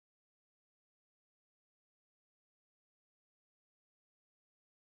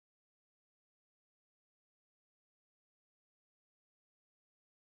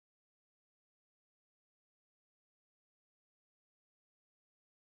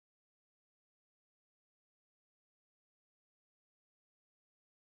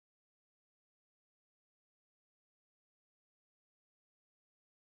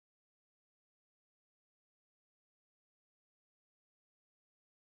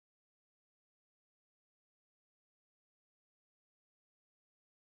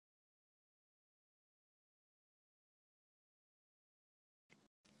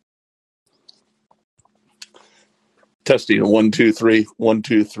Testing 1 2 3 1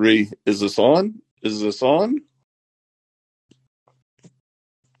 2 3. Is this on? Is this on?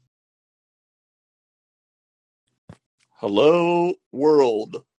 Hello,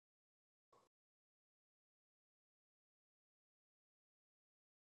 world.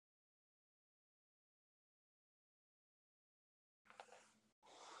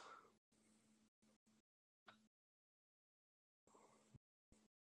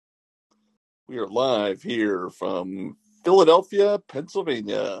 We are live here from Philadelphia,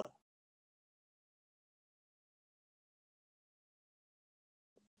 Pennsylvania.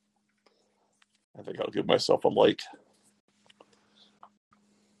 I think I'll give myself a like.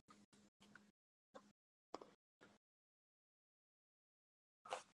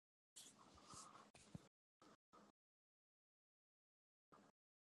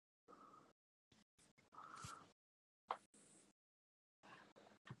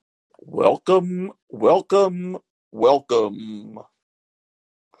 Welcome, welcome, welcome.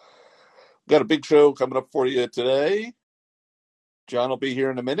 Got a big show coming up for you today. John will be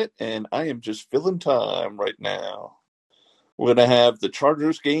here in a minute, and I am just filling time right now. We're going to have the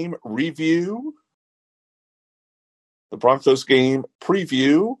Chargers game review, the Broncos game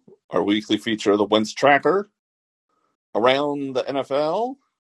preview, our weekly feature of the Wentz Tracker, around the NFL,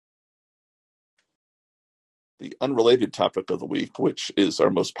 the unrelated topic of the week, which is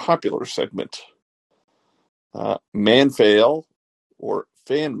our most popular segment, man fail or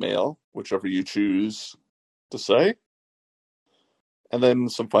fan mail, whichever you choose to say, and then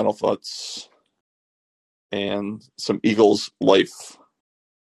some final thoughts and some Eagles life.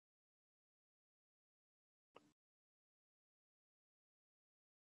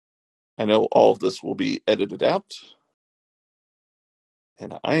 I know all of this will be edited out,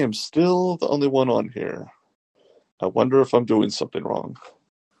 and I am still the only one on here. I wonder if I'm doing something wrong.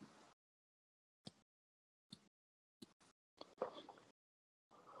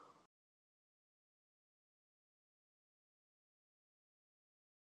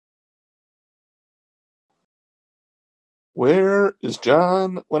 Where is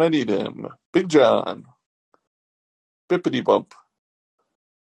John when I need him? Big John. Bippity bump.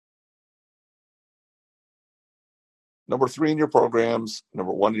 Number 3 in your programs,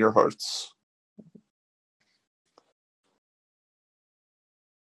 number 1 in your hearts.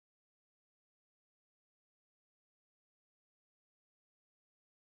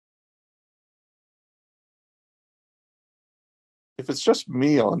 If it's just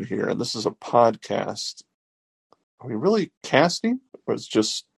me on here and this is a podcast, are we really casting or is it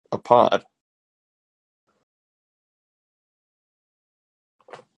just a pod?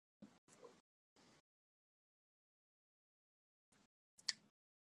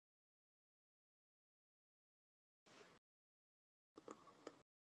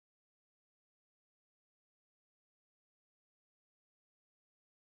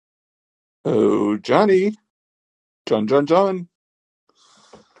 Oh, Johnny. John. John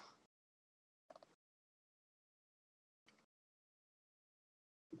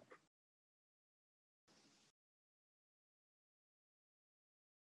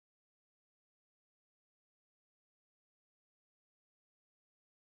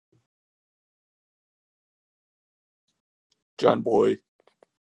boy.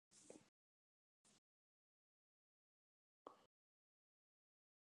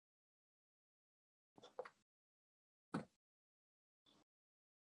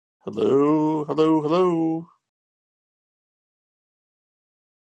 Hello.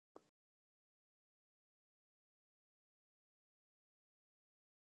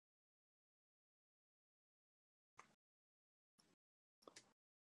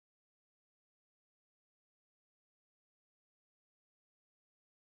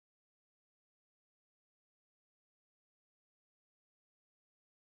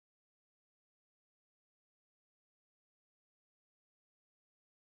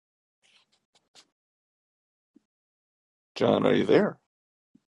 John, are you there?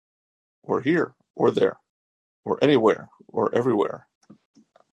 Or here, or there, or anywhere, or everywhere?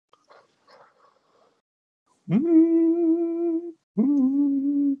 Good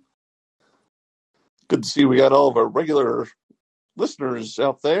to see we got all of our regular listeners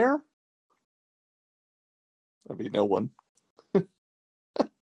out there. I mean, no one. And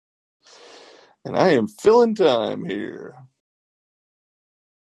I am filling time here.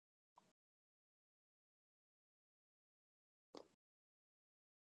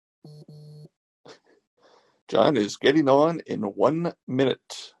 John is getting on in 1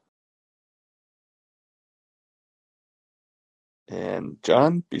 minute. And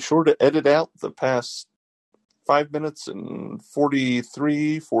John, be sure to edit out the past 5 minutes and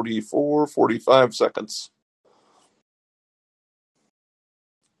 43, 44, 45 seconds.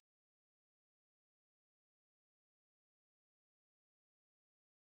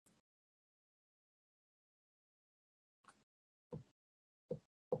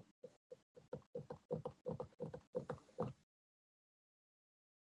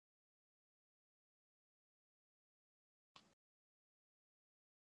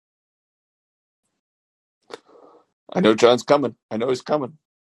 I know John's coming. I know he's coming.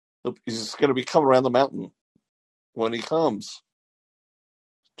 He's going to be coming around the mountain when he comes.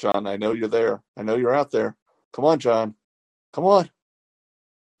 John, I know you're there. I know you're out there. Come on, John. Come on.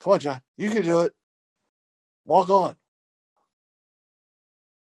 Come on, John. You can do it. Walk on.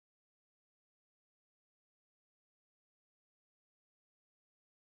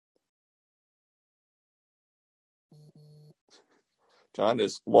 John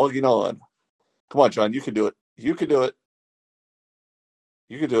is logging on. Come on, John. You can do it. You can do it.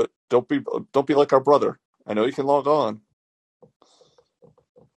 You can do it. Don't be like our brother. I know you can log on.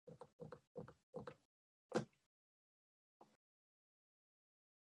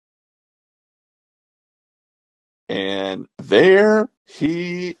 And there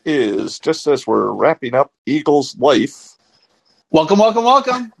he is, just as we're wrapping up Eagles Life. Welcome, welcome,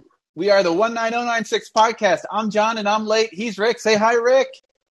 welcome. We are the 19096 podcast. I'm John and I'm late. He's Rick. Say hi, Rick.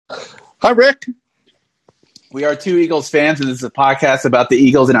 Hi, Rick. We are two Eagles fans, and this is a podcast about the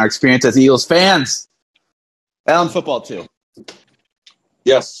Eagles and our experience as Eagles fans. And football, too.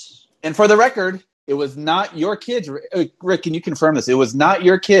 Yes. And for the record, it was not your kids. Rick, can you confirm this? It was not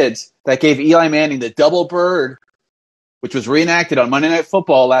your kids that gave Eli Manning the double bird, which was reenacted on Monday Night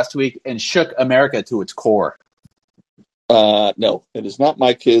Football last week and shook America to its core. No, it is not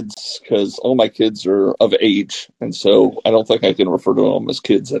my kids because all my kids are of age. And so I don't think I can refer to them as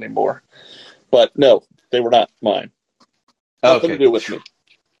kids anymore. But no, they were not mine. Nothing to do with me.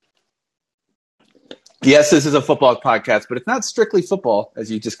 Yes, this is a football podcast, but it's not strictly football,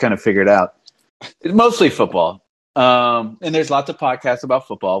 as you just kind of figured out. It's mostly football. And there's lots of podcasts about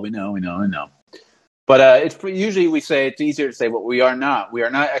football. We know. But it's usually we say it's easier to say what we are not. We are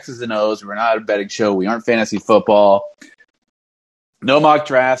not X's and O's. We're not a betting show. We aren't fantasy football. No mock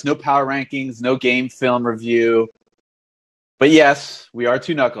drafts, no power rankings, no game film review. But yes, we are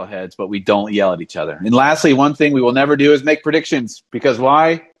two knuckleheads, but we don't yell at each other. And lastly, one thing we will never do is make predictions. Because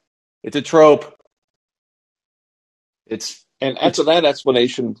why? It's a trope. And after that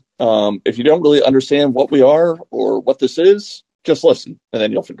explanation, if you don't really understand what we are or what this is, just listen, and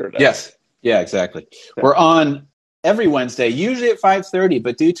then you'll figure it out. Yes. Yeah, exactly. Yeah. We're on every Wednesday, usually at 5:30,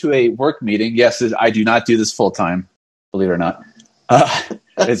 but due to a work meeting, yes, I do not do this full time, believe it or not.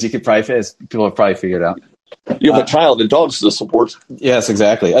 As people have probably figured out. You have a child and dogs to support. Yes,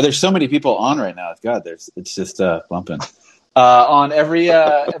 exactly. There's so many people on right now. God, it's just bumping. On every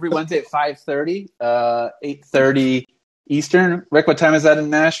Wednesday at 5:30, 8:30 Eastern. Rick, what time is that in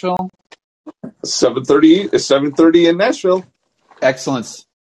Nashville? 7:30. It's 7:30 in Nashville. Excellent.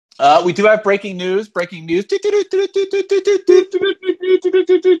 We do have breaking news.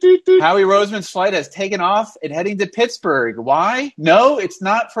 Howie Roseman's flight has taken off and heading to Pittsburgh. Why? No, it's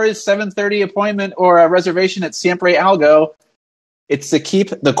not for his 7:30 appointment or a reservation at Siempre Algo. It's to keep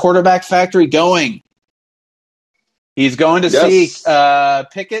the quarterback factory going. He's going to see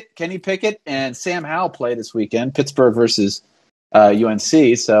Kenny Pickett and Sam Howell play this weekend, Pittsburgh versus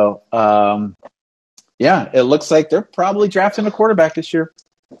UNC. So, it looks like they're probably drafting a quarterback this year.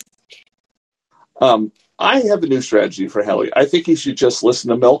 I have a new strategy for Howie. I think he should just listen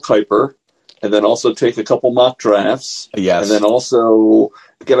to Mel Kiper and then also take a couple mock drafts. Yes. And then also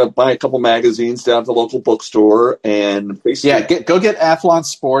buy a couple magazines down at the local bookstore and basically go get Athlon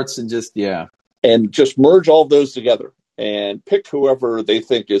Sports and just merge all of those together and pick whoever they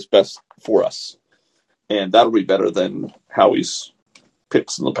think is best for us. And that'll be better than Howie's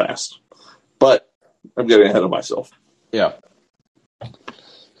picks in the past. But I'm getting ahead of myself. Yeah.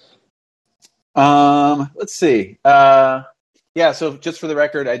 Let's see. So just for the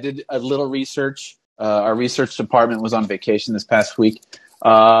record, I did a little research. Our research department was on vacation this past week.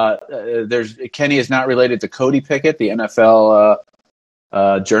 Kenny is not related to Cody Pickett, the NFL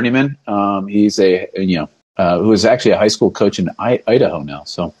journeyman. He's who is actually a high school coach in Idaho now.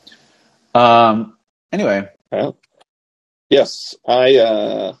 So, anyway. Yes,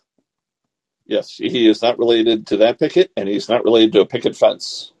 he is not related to that Pickett, and he's not related to a picket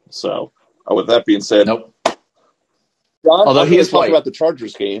fence. So, with that being said, nope. John, although he is talking about the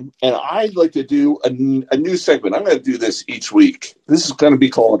Chargers game, and I'd like to do a new segment. I'm going to do this each week. This is going to be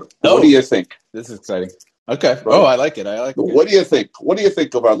called "What Do You Think?" This is exciting. Okay. Right. Oh, I like it. What do you think? What do you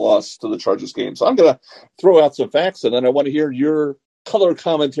think of our loss to the Chargers game? So I'm going to throw out some facts, and then I want to hear your color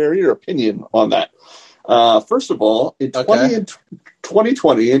commentary or opinion on that. First of all, in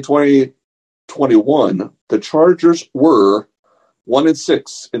 2020 and 2021, the Chargers were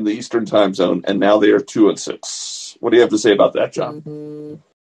 1-6 in the Eastern Time Zone, and now they are 2-6. What do you have to say about that, John?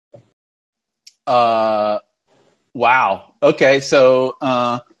 Wow. Okay, so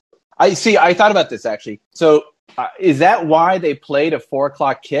I thought about this actually. So is that why they played a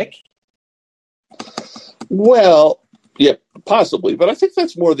 4:00 kick? Well, Yeah, possibly, but I think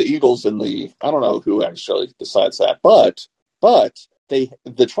that's more the Eagles and I don't know who actually decides that, but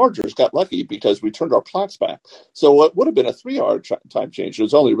the Chargers got lucky because we turned our clocks back. So it would have been a 3-hour time change. It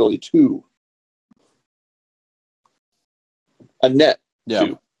was only really 2. A net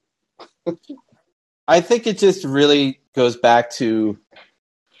 2. I think it just really goes back to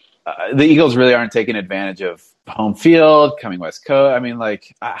the Eagles really aren't taking advantage of home field, coming West Coast. I mean,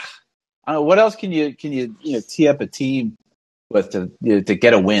 like, I don't know, what else can you tee up a team with to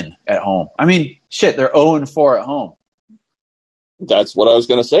get a win at home? I mean, shit, they're 0-4 at home. That's what I was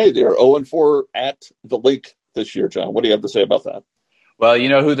going to say. They're 0-4 at the Lake this year, John. What do you have to say about that? Well, you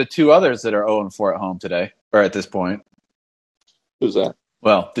know who the 2 others that are 0-4 at home today, or at this point? Who's that?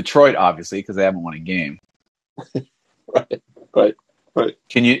 Well, Detroit, obviously, because they haven't won a game. Right.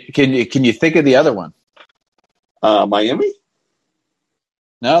 Can you think of the other one? Miami?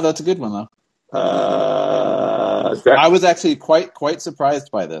 No, that's a good one though. I was actually quite surprised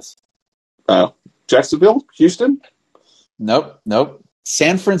by this. Jacksonville? Houston? Nope.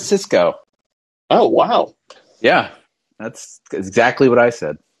 San Francisco. Oh, wow. Yeah, that's exactly what I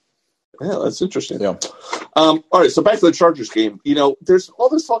said. Yeah, that's interesting. Yeah. All right, so back to the Chargers game. There's all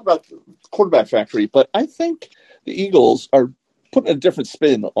this talk about the quarterback factory, but I think the Eagles are putting a different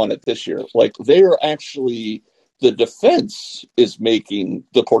spin on it this year. Like, they are actually, the defense is making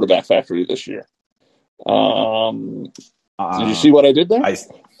the quarterback factory this year. Did you see what I did there?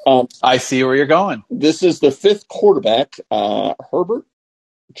 I see where you're going. This is the 5th quarterback,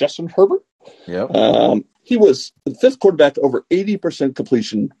 Justin Herbert. Yep. He was the 5th quarterback over 80%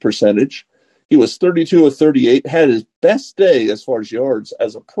 completion percentage. He was 32 of 38, had his best day as far as yards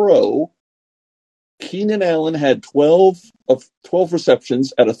as a pro. Keenan Allen had 12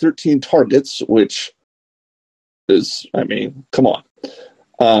 receptions out of 13 targets, which is, I mean, come on.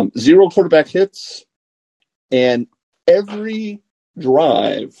 0 quarterback hits, and every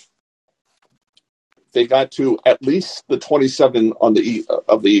drive they got to at least the 27 of the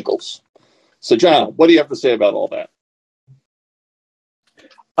Eagles. So, John, what do you have to say about all that?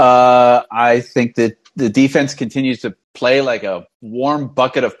 I think that the defense continues to play like a warm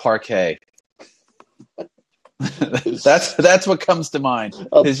bucket of parquet. That's what comes to mind.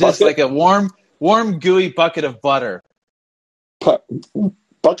 It's just like a warm, gooey bucket of butter.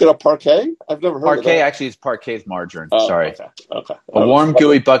 Bucket of parquet? I've never heard of that. Parquet actually is parquet's margarine. Sorry. Okay. A warm,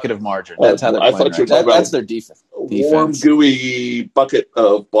 gooey bucket of margarine. That's how they're playing. I thought you were talking about that's their defense. Warm, gooey bucket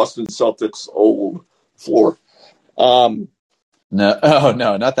of Boston Celtics old floor. No,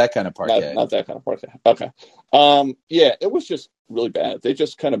 not that kind of parquet. Not that kind of parquet. Okay. Yeah, it was just really bad. They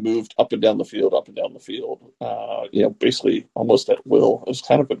just kind of moved up and down the field. Basically almost at will. It was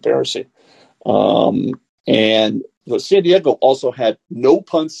kind of embarrassing. And San Diego also had no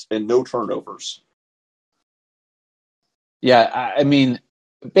punts and no turnovers. Yeah, I mean,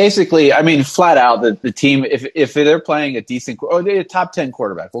 basically, flat out, the team, if they're playing a decent, or a top 10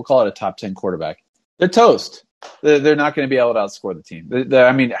 quarterback, we'll call it a top 10 quarterback, they're toast. They're not going to be able to outscore the team.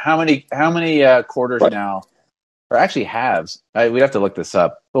 How many quarters now, or actually halves? We'd have to look this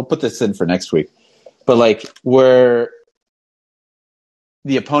up. We'll put this in for next week. But like where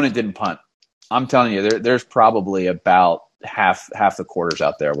the opponent didn't punt, I'm telling you, there's probably about half the quarters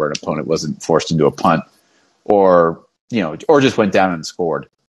out there where an opponent wasn't forced into a punt, or just went down and scored.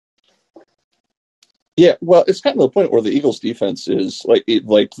 Yeah, well, it's gotten to the point where the Eagles' defense is like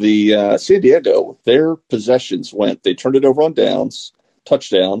the San Diego. Their possessions they turned it over on downs,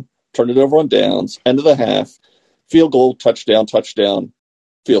 touchdown, turned it over on downs, end of the half, field goal, touchdown,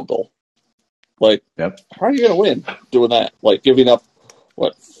 field goal. Like, yep. How are you going to win doing that? Like, giving up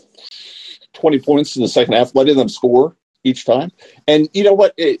 20 points in the second half, letting them score each time, and you know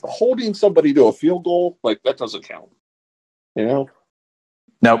what? Holding somebody to a field goal, like, that doesn't count.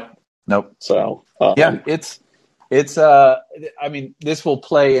 Nope. So yeah, it's this will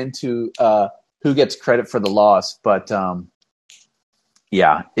play into who gets credit for the loss, but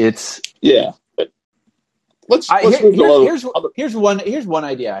Here's one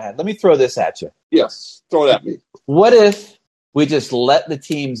idea I had. Let me throw this at you. Yes, throw it at me. What if we just let the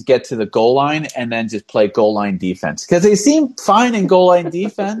teams get to the goal line and then just play goal line defense? Because they seem fine in goal line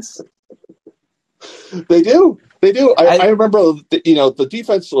defense. They do. I remember, the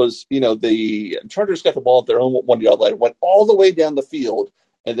defense was, the Chargers got the ball at their own 1 yard line, went all the way down the field,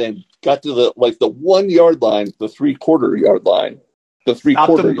 and then got to the 1 yard line, the 3/4 yard line,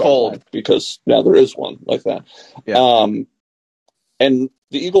 line, because now there is one like that. Yeah. And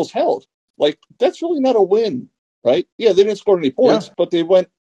the Eagles held. Like, that's really not a win, right? Yeah, they didn't score any points, but they went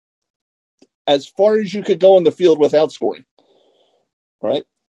as far as you could go on the field without scoring, right?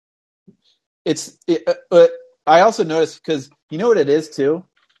 I also noticed, because you know what it is too?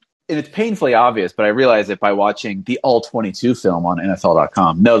 And it's painfully obvious, but I realize it by watching the All 22 film on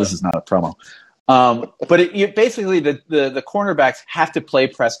NFL.com. No, this is not a promo. But basically the cornerbacks have to play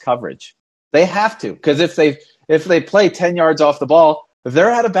press coverage. They have to, because if they play 10 yards off the ball,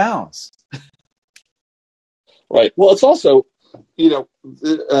 they're out of bounds. Right. Well, it's also,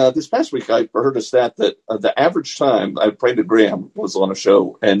 this past week I heard a stat that the average time, Brandon Graham was on a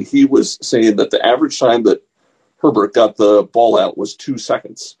show, and he was saying that the average time that Herbert got the ball out was 2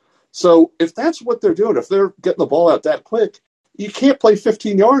 seconds. So if that's what they're doing, if they're getting the ball out that quick, you can't play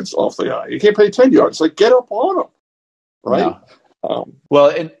 15 yards off the eye. You can't play 10 yards. Like, get up on them, right? No.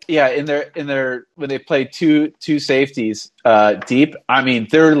 In their when they play two safeties deep, I mean,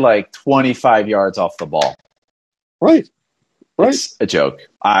 they're like 25 yards off the ball. Right. It's a joke.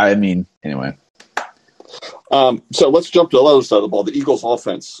 I mean, anyway. So let's jump to the other side of the ball. The Eagles'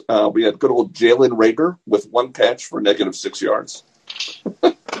 offense. We had good old Jalen Reagor with 1 catch for -6 yards.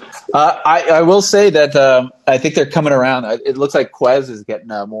 I will say that I think they're coming around. It looks like Quez is getting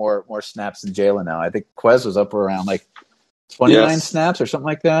more snaps than Jalen now. I think Quez was up around like 29 snaps or something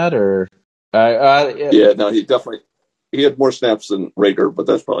like that. He had more snaps than Reagor, but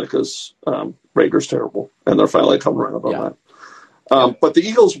that's probably because Rager's terrible, and they're finally coming around on that. But the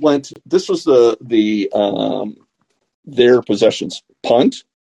Eagles went. This was their possessions: punt,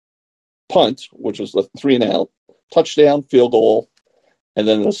 which was the 3 and out, touchdown, field goal. And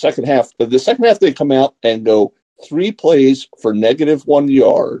then the second half, they come out and go 3 plays for -1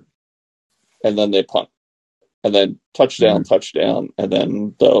 yard, and then they punt, and then touchdown, and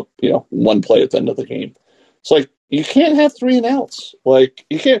then the 1 play at the end of the game. It's like, you can't have 3 and outs. Like,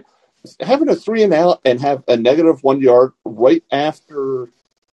 you can't having a 3 and out and have a -1 yard right after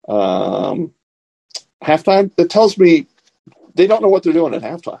halftime. That tells me they don't know what they're doing at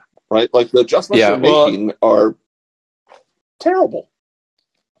halftime, right? Like, the adjustments they're making are terrible.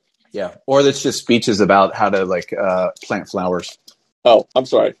 Yeah, or it's just speeches about how to plant flowers. Oh, I'm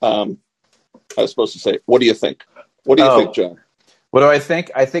sorry. I was supposed to say, what do you think? What do you think, John? What do I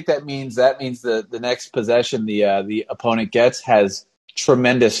think? I think that means the next possession the opponent gets has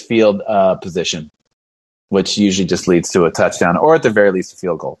tremendous field position, which usually just leads to a touchdown or at the very least a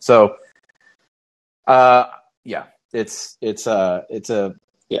field goal. So, it's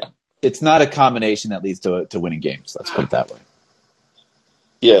not a combination that leads to winning games. Let's put it that way.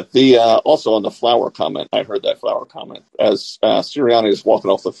 Yeah, also on the flower comment, I heard that flower comment. As Sirianni is walking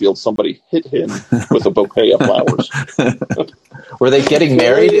off the field, somebody hit him with a bouquet of flowers. Were they getting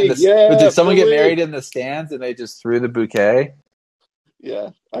married? Did someone get married in the stands and they just threw the bouquet? Yeah,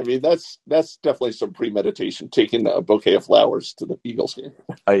 I mean, that's definitely some premeditation, taking a bouquet of flowers to the Eagles game.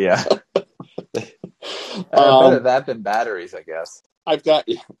 Yeah. Better that than batteries, I guess.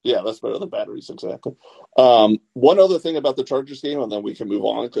 That's better than batteries, exactly. One other thing about the Chargers game, and then we can move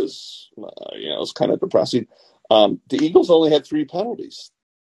on because it's kind of depressing. The Eagles only had 3 penalties,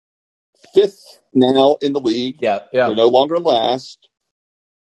 5th now in the league. Yeah. They're no longer last,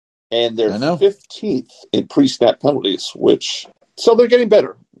 and they're 15th in pre-snap penalties. So they're getting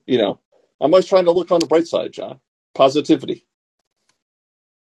better. I'm always trying to look on the bright side, John. Positivity.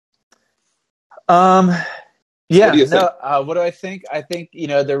 Yeah, what do I think? I think,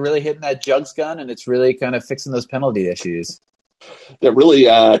 they're really hitting that jugs gun, and it's really kind of fixing those penalty issues. They're really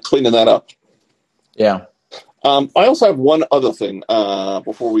cleaning that up. Yeah. I also have one other thing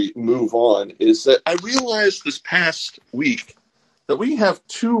before we move on, is that I realized this past week that we have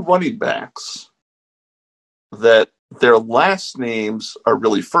 2 running backs that their last names are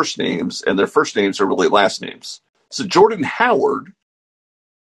really first names, and their first names are really last names. So Jordan Howard,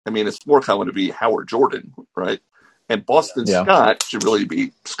 I mean, it's more common to be Howard Jordan, right? And Boston Scott should really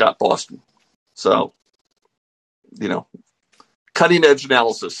be Scott Boston. So, cutting edge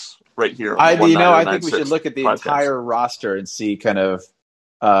analysis right here. I think we should look at the entire roster and see kind of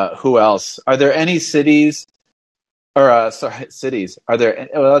who else. Are there any cities? Cities. Are there?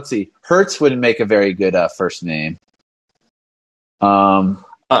 Well, let's see. Hertz wouldn't make a very good first name.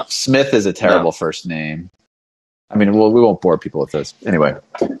 Smith is a terrible first name. I mean, we won't bore people with this. Anyway.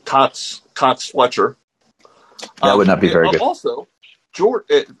 Cox Fletcher. That would not be very good. Also,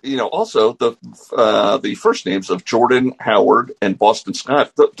 the first names of Jordan, Howard, and Boston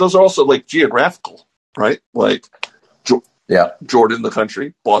Scott, those are also like geographical, right? Like, Jordan, the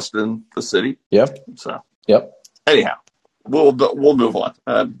country, Boston, the city. Yep. So, anyhow, we'll move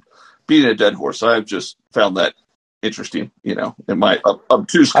on. Being a dead horse, I've just found that interesting, in my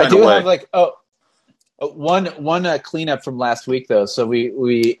obtuse kind of way. I do have one cleanup from last week, though. So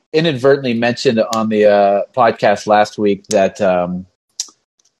we inadvertently mentioned on the podcast last week that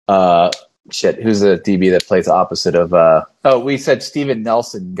shit, who's the DB that plays opposite of? We said Steven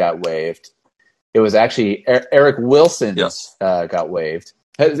Nelson got waived. It was actually Eric Wilson. Yes. Got waived,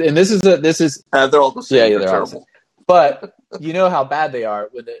 and this is they're all the same. Yeah, they're they're terrible. all but you know how bad they are.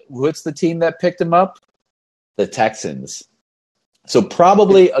 What's the team that picked him up? The Texans. So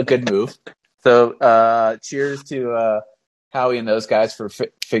probably a good move. So cheers to Howie and those guys for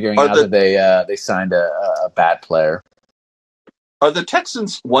figuring out that they signed a bad player. Are the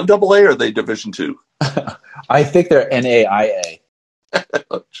Texans 1AA or are they Division II? I think they're NAIA.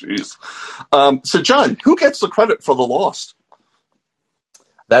 Oh, jeez. So, John, who gets the credit for the loss?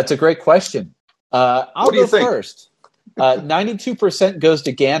 That's a great question. I'll go first. 92% goes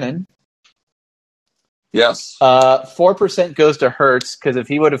to Gannon. Yes. 4% goes to Hurts, because if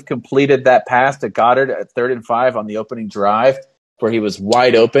he would have completed that pass to Goddard at 3rd and 5 on the opening drive, where he was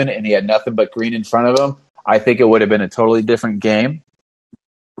wide open and he had nothing but green in front of him, I think it would have been a totally different game.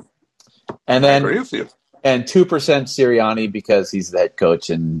 And then, I agree with you. And 2% Sirianni, because he's the head coach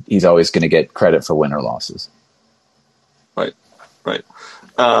and he's always going to get credit for win or losses. Right.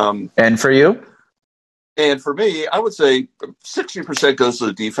 And for you? And for me, I would say 60% goes to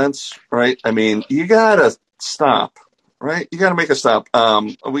the defense, right? I mean, you got to stop, right? You got to make a stop.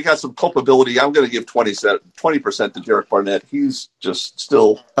 We got some culpability. I'm going to give 20% to Derek Barnett. He's just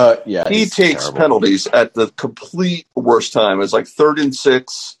still he takes terrible penalties at the complete worst time. It's like 3rd and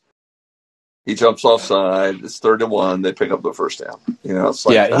 6. He jumps offside. It's 3rd and 1. They pick up the first down. You know, it's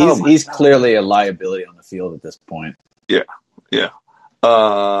like he's clearly a liability on the field at this point. Yeah.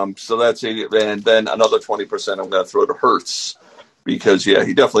 So that's 80, and then another 20% I'm going to throw to Hurts because he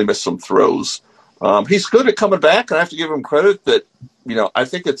definitely missed some throws. He's good at coming back, and I have to give him credit that I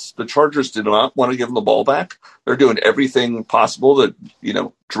think it's the Chargers did not want to give him the ball back. They're doing everything possible to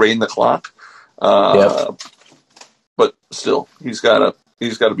drain the clock. But still, he's got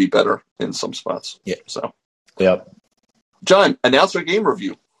to be better in some spots. Yeah. So. Yep. John, announcer game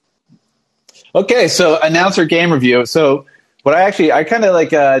review. Okay, so announcer game review. So. But I kind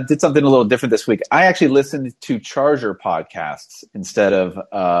of did something a little different this week. I actually listened to Charger podcasts instead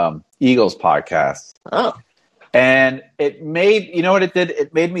of Eagles podcasts. Oh. And it made, you know what it did?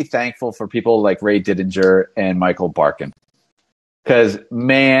 It made me thankful for people like Ray Didinger and Michael Barkin. Because,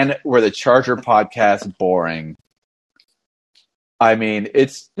 man, were the Charger podcasts boring. I mean,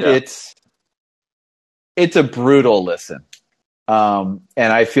 it's a brutal listen. And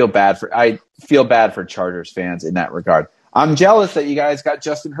I feel bad for Chargers fans in that regard. I'm jealous that you guys got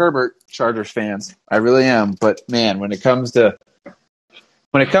Justin Herbert, Chargers fans. I really am. But man, when it comes to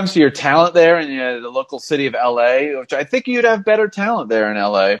your talent there in the local city of LA, which I think you'd have better talent there in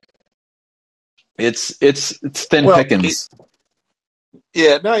LA, it's thin pickings.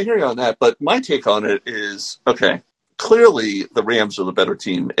 No, I hear you on that. But my take on it is, okay, clearly the Rams are the better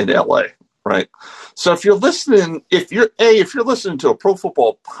team in LA, right? So if you're listening to a pro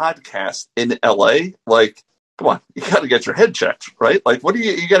football podcast in LA, come on, you got to get your head checked, right? Like, what do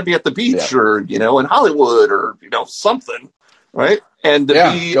you got to be at the beach or, in Hollywood or, something, right? And to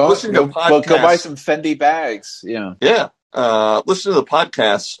be listening to podcasts. Go buy some Fendi bags. Yeah. Yeah. Listen to the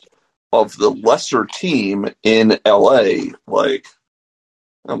podcast of the lesser team in LA. Like,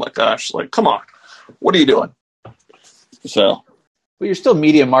 oh my gosh, come on. What are you doing? So. Well, you're still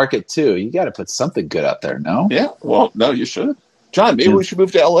media market too. You got to put something good out there, no? Yeah. Well, no, you should. John, maybe we should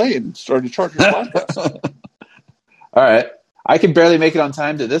move to LA and start a Chargers podcast. All right. I can barely make it on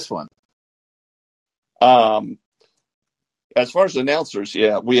time to this one. As far as announcers,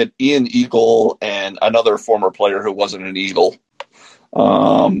 we had Ian Eagle and another former player who wasn't an Eagle. They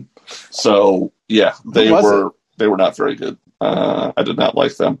were not very good. I did not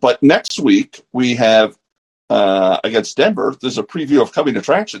like them. But next week we have against Denver. There's a preview of coming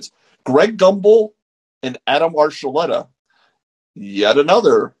attractions. Greg Gumbel and Adam Archuleta. Yet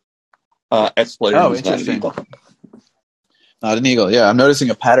another ex-player. Oh, interesting. Not an Eagle. Yeah, I'm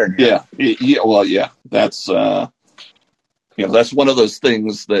noticing a pattern here. Yeah. That's that's one of those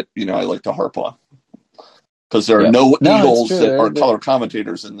things that I like to harp on because there are no Eagles that are color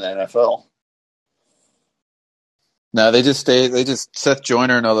commentators in the NFL. No, they just stay. They just Seth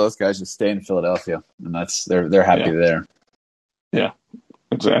Joyner and all those guys just stay in Philadelphia, and they're happy there. Yeah,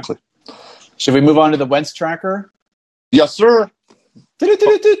 exactly. Should we move on to the Wentz tracker? Yes, sir.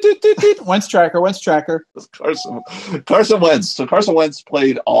 Wentz tracker. Carson Wentz. So Carson Wentz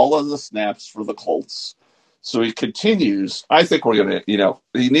played all of the snaps for the Colts. So he continues. I think we're going to,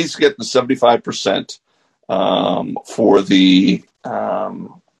 he needs to get the 75% for the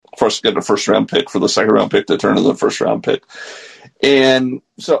first to get a first round pick, for the second round pick to turn into the first round pick. And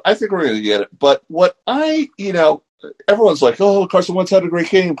so I think we're going to get it. But what everyone's like, oh, Carson Wentz had a great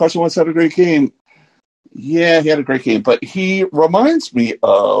game. Carson Wentz had a great game. Yeah, he had a great game, but he reminds me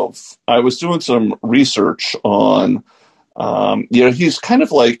of, I was doing some research on, he's kind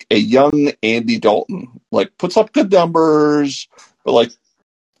of like a young Andy Dalton, like puts up good numbers, but like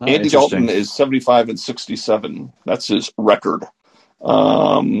Andy Dalton is 75 and 67. That's his record.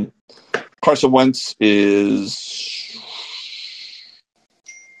 Carson Wentz is,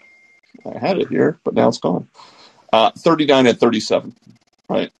 I had it here, but now it's gone. 39 and 37,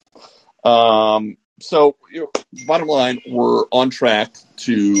 right? So, bottom line, we're on track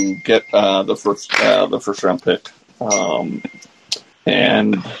to get the first round pick.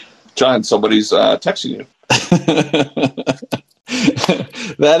 And John, somebody's texting you.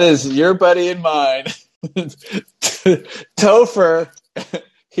 That is your buddy and mine, Topher.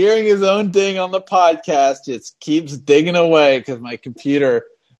 Hearing his own ding on the podcast just keeps dinging away because my computer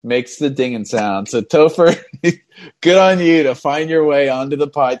makes the dinging sound. So Topher, good on you to find your way onto the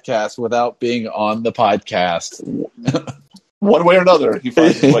podcast without being on the podcast. One way or another, he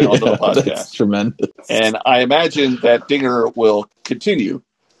finds his way onto the podcast. That's tremendous. And I imagine that dinger will continue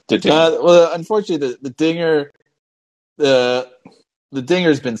to ding. Well, unfortunately, the dinger, the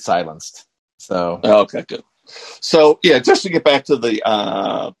dinger's been silenced. So okay, good. So yeah, just to get back to the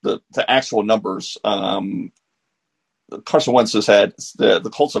actual numbers. Carson Wentz has had,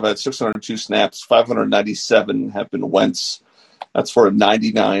 the Colts have had 602 snaps, 597 have been Wentz. That's for a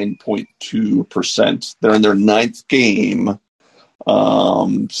 99.2%. They're in their 9th game.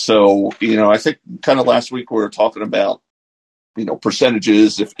 So, I think kind of last week we were talking about,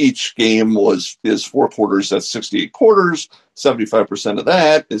 percentages. If each game is 4 quarters, that's 68 quarters. 75% of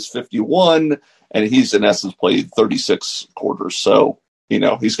that is 51. And he's in essence played 36 quarters. So,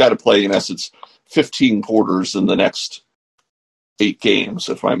 he's got to play in essence 15 quarters in the next 8 games,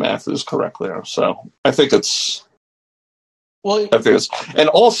 if my math is correct there. So I think it's. And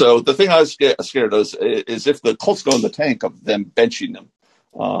also the thing I was scared of is if the Colts go in the tank of them benching them.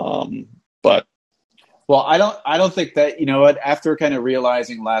 But I don't think that, what, after kind of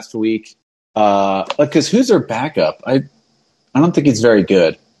realizing last week, because who's their backup? I don't think he's very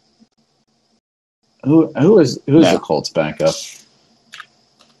good. Who's the Colts backup?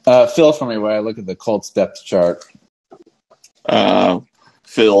 Phil, for me, while I look at the Colts depth chart. Phil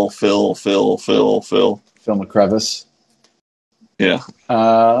McCrevis. Yeah.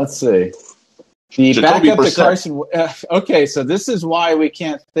 Let's see. The backup to Carson. Okay, so this is why we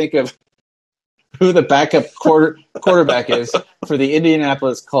can't think of who the backup quarterback is for the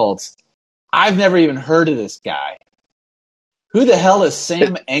Indianapolis Colts. I've never even heard of this guy. Who the hell is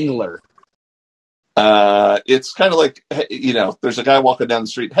Sam Engler? It's kind of like, there's a guy walking down the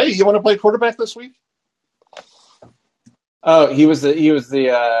street. Hey, you want to play quarterback this week? Oh, he's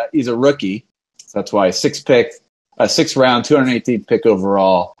a rookie. So that's why 6th round, 218th pick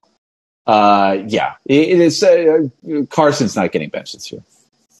overall. Yeah, it is. Carson's not getting benched this year.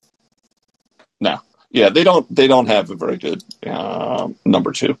 No, yeah, they don't have a very good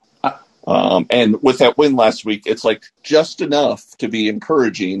number 2. And with that win last week, it's like just enough to be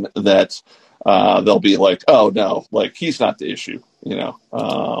encouraging that they'll be like, oh no, like he's not the issue.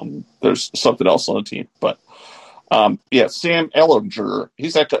 There's something else on the team, but. Sam Ehlinger,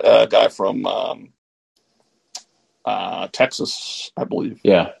 he's that guy from Texas, I believe.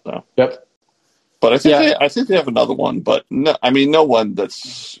 Yeah. So. Yep. But I think they have another one, but no one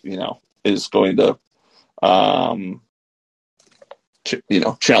that's is going to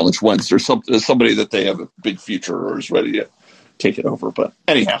challenge Wentz or somebody that they have a big future or is ready to take it over. But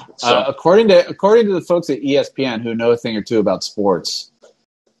anyhow, so. According to the folks at ESPN who know a thing or two about sports.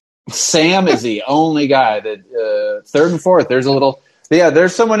 Sam is the only guy that 3rd and 4th.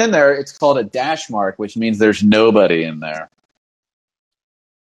 There's someone in there. It's called a dash mark, which means there's nobody in there.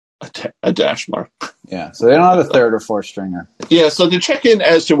 A dash mark. Yeah, so they don't have a 3rd or 4th stringer. Yeah, so to check in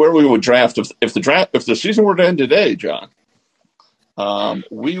as to where we would draft if the season were to end today, John,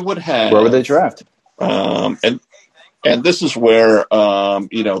 we would have. Where would they draft? And this is where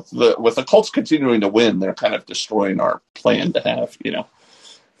with the Colts continuing to win, they're kind of destroying our plan to have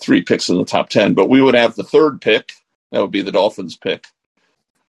 3 picks in the top 10, but we would have the 3rd pick. That would be the Dolphins pick.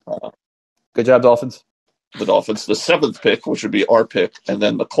 Good job, Dolphins. The Dolphins. The 7th pick, which would be our pick, and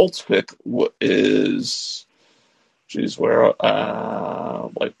then the Colts pick is,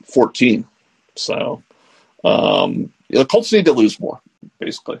 like 14. So the Colts need to lose more,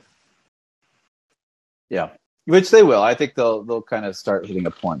 basically. Yeah, which they will. I think they'll kind of start hitting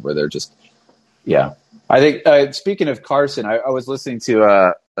a point where they're just, yeah. I think speaking of Carson, I was listening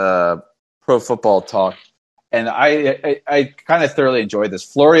to Pro Football Talk and I kind of thoroughly enjoyed this.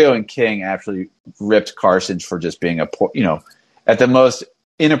 Florio and King actually ripped Carson for just being at the most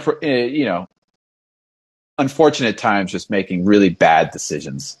unfortunate times, just making really bad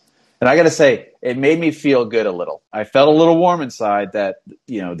decisions. And I got to say, it made me feel good a little. I felt a little warm inside that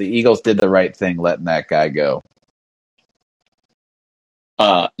the Eagles did the right thing letting that guy go.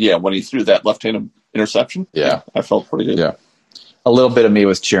 When he threw that left-handed interception, I felt pretty good. Yeah, a little bit of me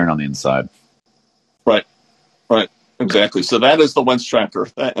was cheering on the inside. Right, exactly. So that is the Wentz tracker,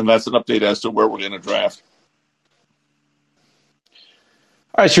 and that's an update as to where we're going to draft.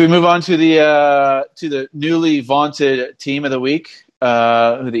 All right, should we move on to the newly vaunted team of the week?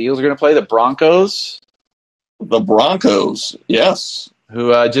 Who the Eagles are going to play? The Broncos. The Broncos, yes.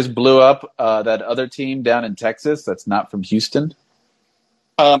 Who just blew up that other team down in Texas that's not from Houston.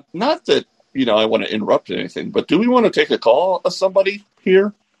 Not that I want to interrupt anything, but do we want to take a call of somebody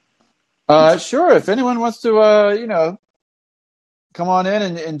here? Sure. If anyone wants to, come on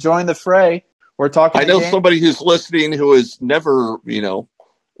in and join the fray. We're talking. I know somebody who's listening who has never,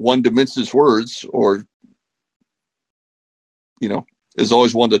 one to mince his words or, is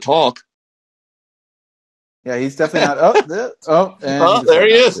always one to talk. Yeah, he's definitely not. There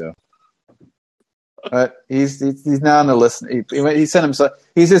he is. But he's now on the list. He sent himself.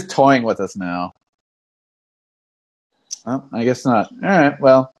 He's just toying with us now. Oh, I guess not. All right.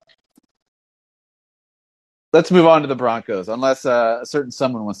 Well, let's move on to the Broncos, unless a certain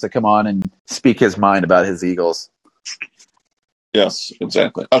someone wants to come on and speak his mind about his Eagles. Yes,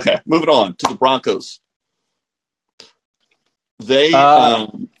 exactly. Okay, moving on to the Broncos. They,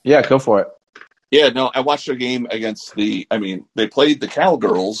 go for it. Yeah, no, I watched their game against they played the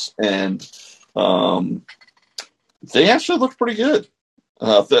Cowgirls, and they actually looked pretty good.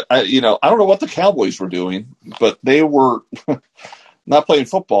 I don't know what the Cowboys were doing, but they were not playing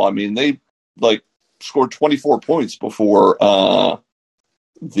football. I mean, they scored 24 points before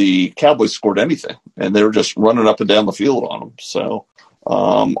the Cowboys scored anything, and they were just running up and down the field on them. So,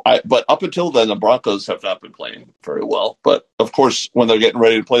 but up until then, the Broncos have not been playing very well. But of course, when they're getting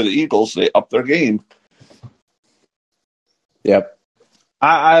ready to play the Eagles, they up their game. Yep.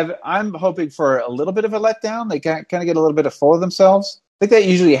 I'm hoping for a little bit of a letdown. They kind of get a little bit of full of themselves. I think that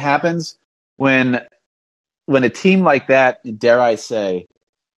usually happens when a team like that, dare I say,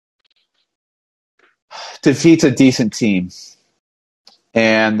 defeats a decent team.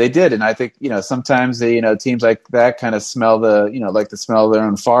 And they did. And I think, sometimes teams like that kind of smell like the smell of their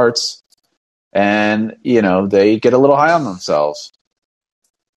own farts. And, they get a little high on themselves.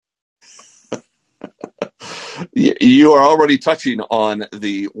 You are already touching on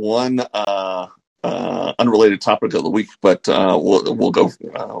the one unrelated topic of the week, but we'll go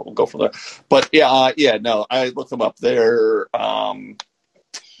from there. But I looked them up there.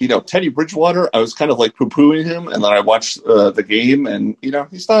 Teddy Bridgewater, I was kind of poo-pooing him, and then I watched the game, and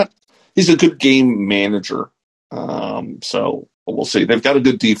he's a good game manager. So we'll see. They've got a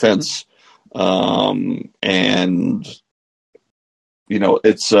good defense, and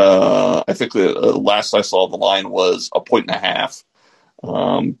it's I think the last I saw the line was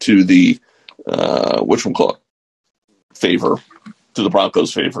 1.5 to the favor, to the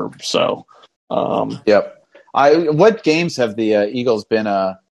Broncos' favor. So yep. What games have the Eagles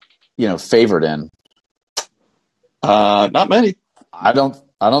been favored in? Not many. I don't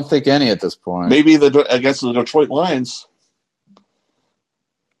think any at this point. Maybe against the Detroit Lions.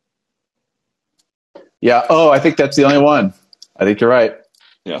 Yeah. Oh, I think that's the only one. I think you're right.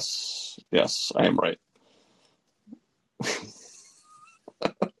 Yes, I am right.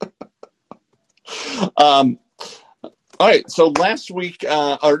 All right. So last week,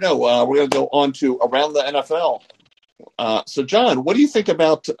 we're going to go on to Around the NFL. So, John, what do you think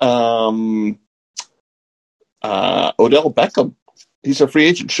about Odell Beckham? He's a free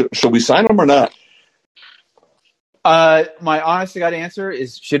agent. Should we sign him or not? My honest to God answer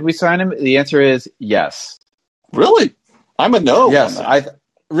is, should we sign him? The answer is yes. Really? I'm a no. Yes,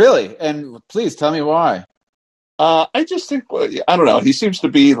 really. And please tell me why. I just think, I don't know. He seems to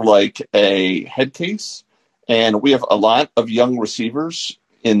be like a head case, and we have a lot of young receivers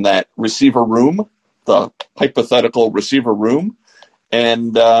in that receiver room, the hypothetical receiver room.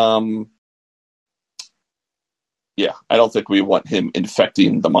 And, I don't think we want him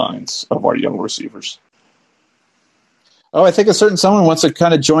infecting the minds of our young receivers. Oh, I think a certain someone wants to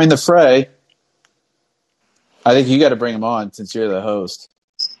kind of join the fray. I think you got to bring him on since you're the host.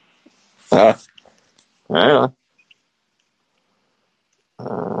 Yeah.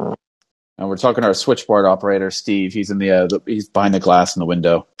 And we're talking to our switchboard operator, Steve. He's in he's behind the glass in the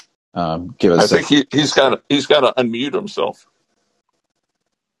window. Give us. I think he's got to unmute himself.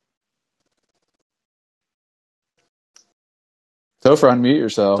 Topher, unmute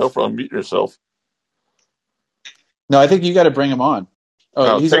yourself. Topher, unmute yourself. No, I think you got to bring him on.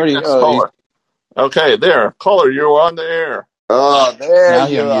 Oh, he's already. Caller. Okay, there. Caller, you're on the air. Oh, there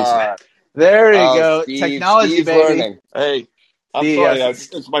you are. There you go. Steve, Technology, Steve's baby. learning. Hey, I'm Steve, sorry. yes.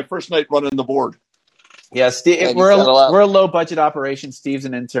 It's my first night running the board. Yeah, Steve. We're a low budget operation. Steve's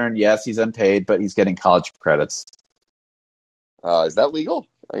an intern. Yes, he's unpaid, but he's getting college credits. Is that legal?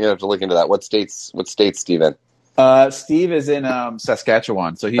 I'm gonna have to look into that. What state's Steve in? Steve is in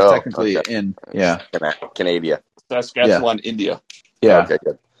Saskatchewan, so he's technically in Canada. Saskatchewan, India. Yeah. Okay,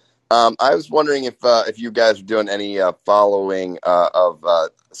 good. I was wondering if you guys are doing any following of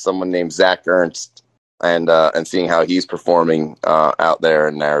someone named Zach Ernst and seeing how he's performing out there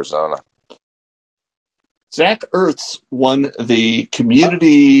in Arizona. Zach Ertz won the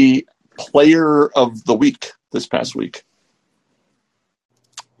Community Player of the Week this past week.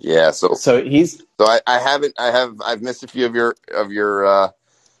 Yeah, so I've missed a few of your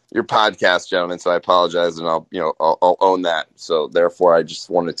podcast, gentlemen. So I apologize, and I'll own that. So therefore, I just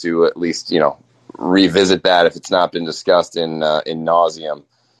wanted to at least revisit that if it's not been discussed in nauseum,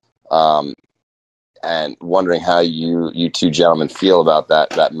 and wondering how you two gentlemen feel about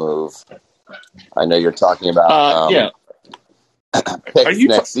that move. I know you're talking about picks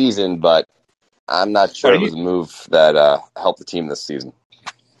next season, but I'm not sure it was a move that helped the team this season.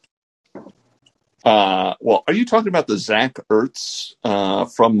 Well, are you talking about the Zach Ertz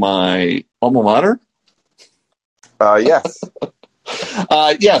from my alma mater? Yes.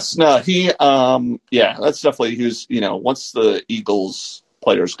 Yes. No, that's definitely, he was, once the Eagles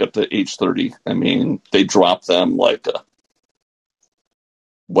players got to age 30, I mean, they drop them like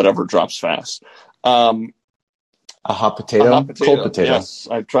whatever drops fast. A hot potato? Cold potato. Yes.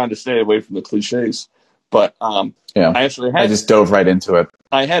 I'm trying to stay away from the cliches. But I just dove right into it.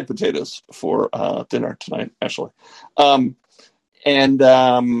 I had potatoes for dinner tonight, actually.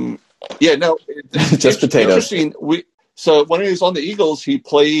 Just potatoes. So when he was on the Eagles, he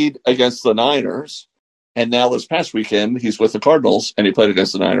played against the Niners, and now this past weekend he's with the Cardinals, and he played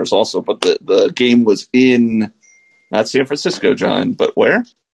against the Niners also. But the game was in not San Francisco, John, but where?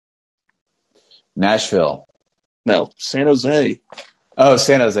 Nashville. No, San Jose. Oh,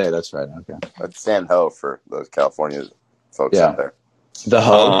 San Jose. That's right. Okay, that's San Ho for those California folks out there. The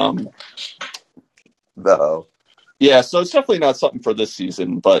Ho. The Ho. Yeah, so it's definitely not something for this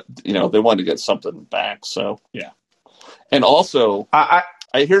season, but they wanted to get something back. So yeah, and also,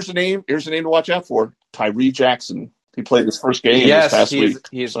 here's a name to watch out for: Tyree Jackson. He played his first game this past week.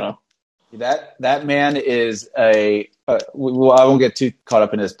 That man is I won't get too caught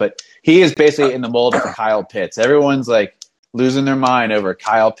up in this, but he is basically in the mold of Kyle Pitts. Everyone's like losing their mind over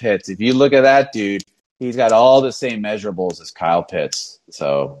Kyle Pitts. If you look at that dude, he's got all the same measurables as Kyle Pitts.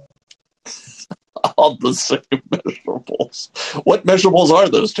 So all the same measurables. What measurables are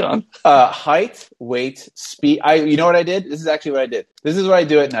those, John? Height, weight, speed. You know what I did? This is actually what I did. This is what I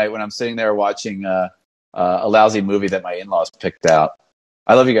do at night when I'm sitting there watching a lousy movie that my in-laws picked out.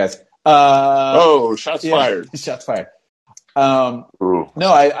 I love you guys. Shots fired. Shots fired. No,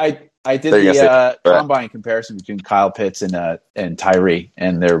 I did the combine comparison between Kyle Pitts and Tyree,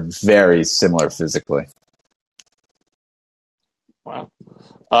 and they're very similar physically. Wow.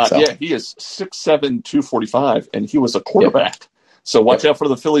 Yeah, he is 6'7", 245, and he was a quarterback. Yep. So watch out for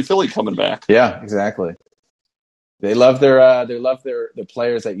the Philly coming back. Yeah, exactly. They love their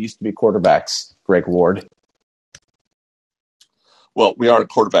players that used to be quarterbacks. Greg Ward. Well, we are a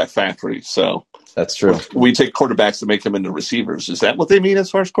quarterback factory, so that's true. We take quarterbacks to make them into receivers. Is that what they mean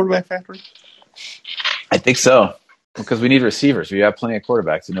as far as quarterback factory? I think so, because we need receivers. We have plenty of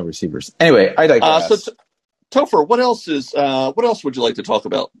quarterbacks and no receivers. Anyway, I digress. Topher, what else would you like to talk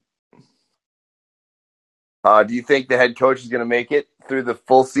about? Do you think the head coach is going to make it through the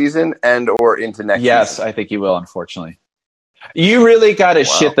full season and or into next season? Yes, I think he will, unfortunately. You really got to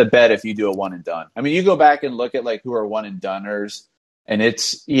shit the bed if you do a one and done. I mean, you go back and look at who are one and doneers, and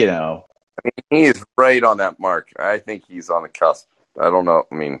it's, I mean, he is right on that mark. I think he's on the cusp. I don't know.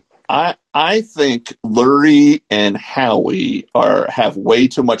 I mean, I think Lurie and Howie have way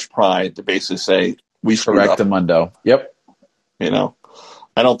too much pride to basically say we screwed up. Correctamundo. Yep.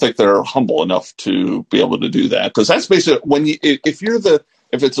 I don't think they're humble enough to be able to do that, because that's basically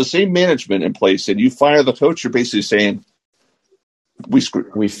if it's the same management in place and you fire the coach, you're basically saying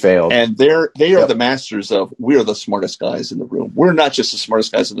we failed, and they are the masters of we are the smartest guys in the room. We're not just the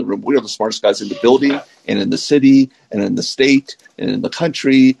smartest guys in the room. We are the smartest guys in the building and in the city and in the state and in the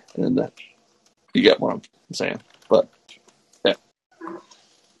country and you get what I'm saying. But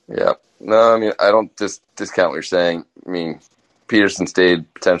yeah. No, I mean, I don't discount what you're saying. I mean, Peterson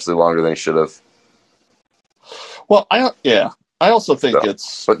stayed potentially longer than he should have. Well, also think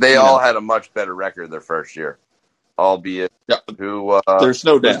it's. But they all had a much better record their first year, albeit who. There's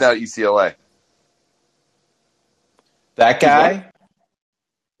no doubt. Who's now at UCLA? That guy.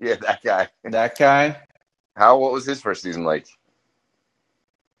 Yeah, that guy. That guy. What was his first season like?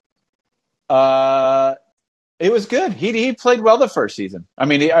 It was good. He played well the first season. I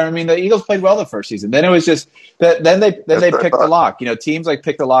mean, the Eagles played well the first season. Then it was just that. Then they picked the lock. Teams like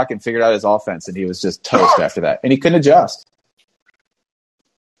picked the lock and figured out his offense, and he was just toast after that, and he couldn't adjust.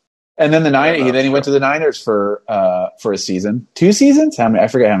 And then he went to the Niners for a season, 2 seasons. I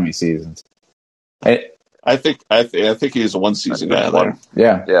forget how many seasons. I think he's a 1 season guy there.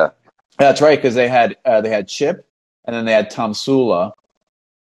 Yeah. That's right, because they had Chip, and then they had Tom Sula.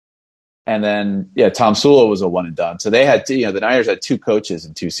 And then, Tom Sula was a one and done. So they had, the Niners had 2 coaches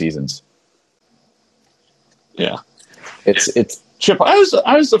in 2 seasons. Yeah, it's Chip. I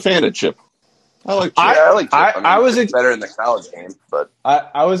was a fan of Chip. I like Chip. I like Chip. I was better in the college game, but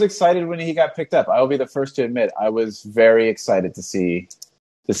I was excited when he got picked up. I will be the first to admit I was very excited to see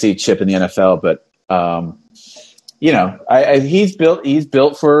Chip in the NFL. But he's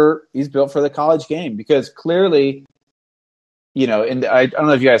built for the college game, because clearly. And I don't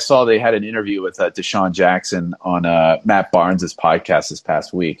know if you guys saw, they had an interview with Deshaun Jackson on Matt Barnes' podcast this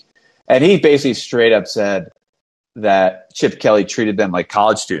past week. And he basically straight up said that Chip Kelly treated them like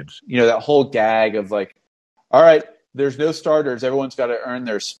college students. That whole gag of like, all right, there's no starters. Everyone's got to earn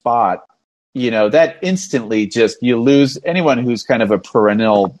their spot. That instantly just, you lose anyone who's kind of a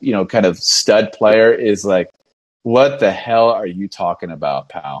perennial, kind of stud player is like, what the hell are you talking about,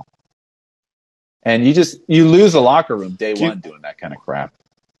 pal? And you lose the locker room day one doing that kind of crap.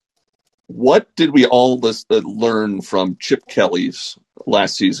 What did we all learn from Chip Kelly's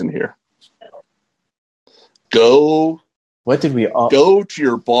last season here? What did we all go to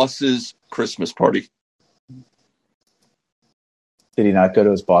your boss's Christmas party? Did he not go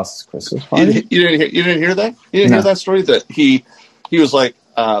to his boss's Christmas party? You didn't hear that? You didn't hear that story? That he was like,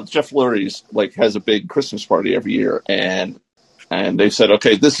 Jeff Lurie's has a big Christmas party every year, and they said,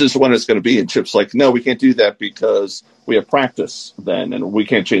 okay, this is when it's going to be. And Chip's like, no, we can't do that because we have practice then, and we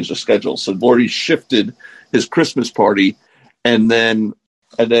can't change the schedule. So Lurie shifted his Christmas party, and then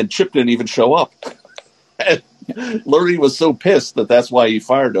Chip didn't even show up. And Lurie was so pissed that's why he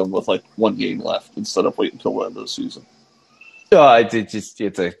fired him with 1 game left instead of waiting until the end of the season.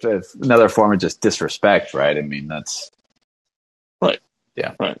 It's another form of just disrespect, right? I mean, that's right.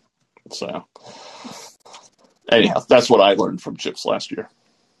 Yeah, right. So. Anyhow, that's what I learned from Chips last year.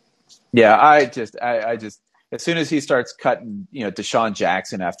 Yeah, I just as soon as he starts cutting, Deshaun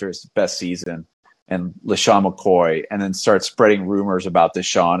Jackson after his best season and LaShawn McCoy, and then starts spreading rumors about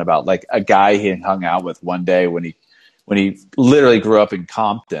Deshaun, about a guy he hung out with one day when he literally grew up in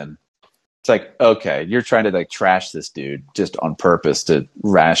Compton. It's like, okay, you're trying to trash this dude just on purpose to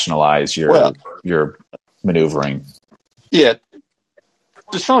rationalize your maneuvering. Yeah,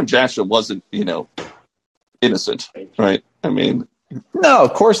 Deshaun Jackson wasn't, innocent, right? I mean, no,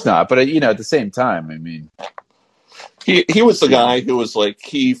 of course not. But at the same time, I mean, he was the guy who was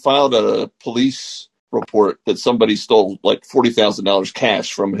he filed a police report that somebody stole $40,000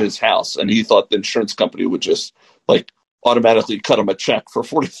 cash from his house, and he thought the insurance company would just automatically cut him a check for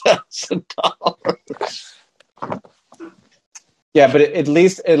 $40,000. Yeah, but at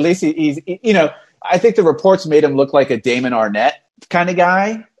least he's I think the reports made him look like a Damon Arnett kind of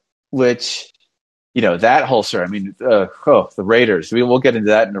guy, which. That whole story. I mean, the Raiders. We'll get into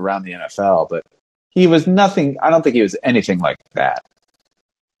that in around the NFL, but he was nothing. I don't think he was anything like that.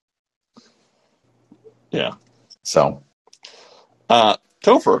 Yeah. So,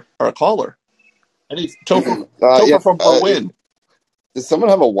 Topher, our caller. Topher from Berwyn. Does someone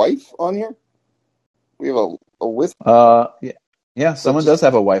have a wife on here? We have a with. Yeah. Someone does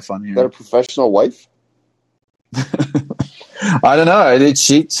have a wife on here. Is that a professional wife? I don't know.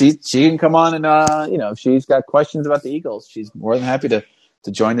 She can come on and if she's got questions about the Eagles, she's more than happy to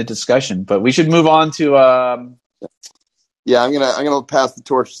join the discussion. But we should move on to. Yeah, I'm gonna pass the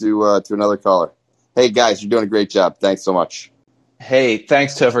torch to another caller. Hey guys, you're doing a great job. Thanks so much. Hey,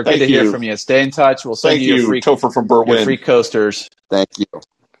 thanks, Topher. Good to hear from you. Stay in touch. We'll send you free Topher from Berwyn. Free coasters. Thank you.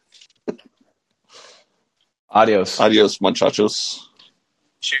 Adios, muchachos.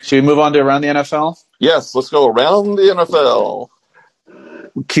 Should we move on to around the NFL? Yes, let's go around the NFL.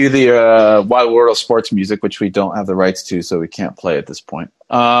 Cue the Wild World of Sports music, which we don't have the rights to, so we can't play at this point.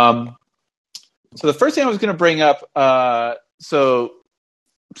 So the first thing I was going to bring up, so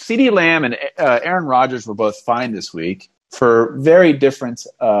CeeDee Lamb and Aaron Rodgers were both fined this week for very different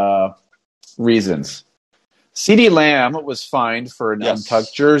reasons. CeeDee Lamb was fined for an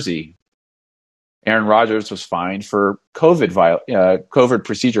untucked jersey. Aaron Rodgers was fined for COVID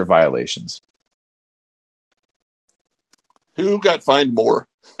procedure violations. Who got fined more?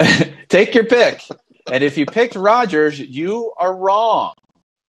 Take your pick. And if you picked Rodgers, you are wrong.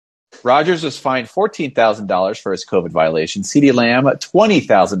 Rodgers was fined $14,000 for his COVID violation. CeeDee Lamb,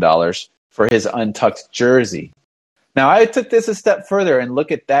 $20,000 for his untucked jersey. Now, I took this a step further and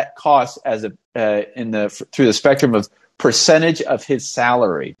look at that cost as through the spectrum of percentage of his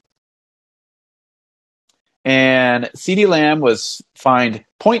salary. And CeeDee Lamb was fined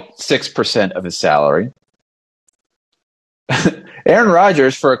 0.6% of his salary. Aaron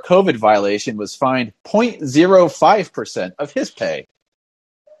Rodgers, for a COVID violation, was fined 0.05% of his pay.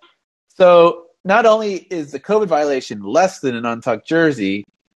 So not only is the COVID violation less than an untucked jersey,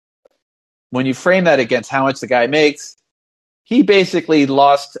 when you frame that against how much the guy makes, he basically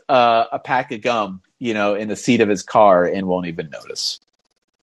lost a pack of gum, in the seat of his car and won't even notice.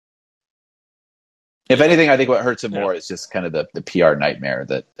 If anything, I think what hurts him more is just kind of the PR nightmare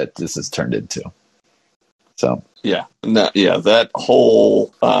that this has turned into. So that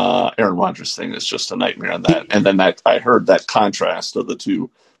whole Aaron Rodgers thing is just a nightmare on that. And then I heard that contrast of the two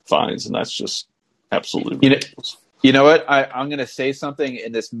fines, and that's just absolutely ridiculous. You know what? I'm going to say something,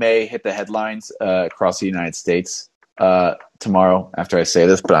 and this may hit the headlines across the United States tomorrow after I say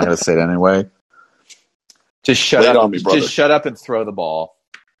this, but I'm going to say it anyway. Just shut up. On me, brother. Just shut up and throw the ball.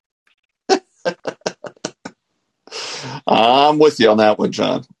 I'm with you on that one,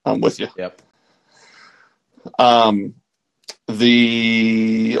 John. I'm with you. Yep.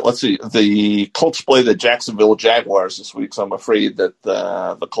 The Colts play the Jacksonville Jaguars this week, so I'm afraid that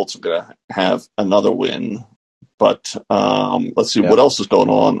the Colts are going to have another win. But let's see what else is going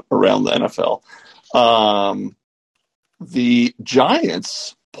on around the NFL. The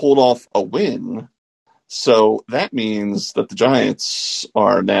Giants pulled off a win, so that means that the Giants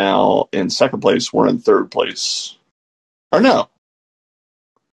are now in second place. We're in third place. Or no,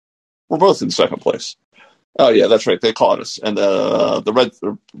 we're both in second place. Oh yeah, that's right. They caught us, and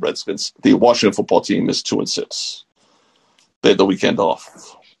the Redskins, the Washington football team, is 2-6. They had the weekend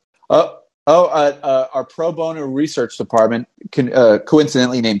off. Our pro bono research department,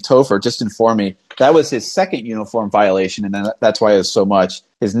 coincidentally named Topher, just informed me that was his second uniform violation, and that's why it was so much.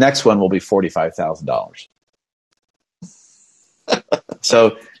 His next one will be $45,000.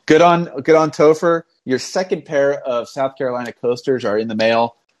 So good on Topher. Your second pair of South Carolina coasters are in the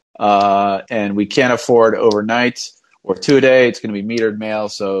mail, and we can't afford overnight or 2-day. It's going to be metered mail,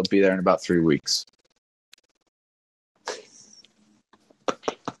 so it'll be there in about 3 weeks.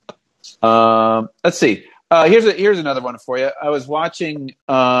 Let's see. Here's another one for you. I was watching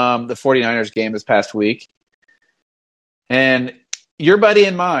the 49ers game this past week, and your buddy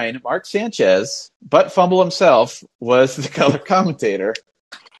and mine, Mark Sanchez, butt fumble himself, was the color commentator.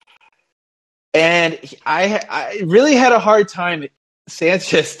 And I really had a hard time,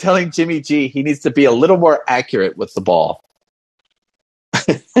 Sanchez telling Jimmy G he needs to be a little more accurate with the ball.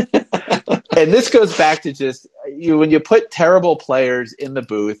 And this goes back to just when you put terrible players in the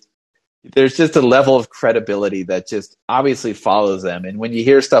booth, there's just a level of credibility that just obviously follows them. And when you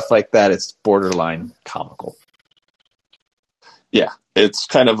hear stuff like that, it's borderline comical. Yeah, it's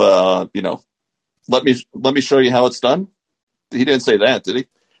kind of let me show you how it's done. He didn't say that, did he?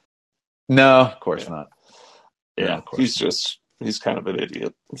 No, of course not. Yeah, he's kind of an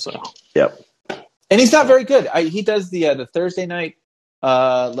idiot. So yep, and he's not very good. He does the Thursday night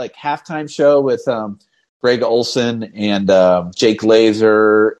halftime show with Greg Olson and Jake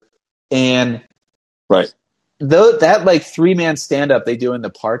Laser, and right. That 3-man stand-up they do in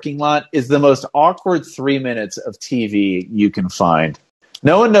the parking lot is the most awkward 3 minutes of TV you can find.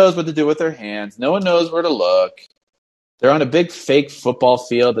 No one knows what to do with their hands. No one knows where to look. They're on a big fake football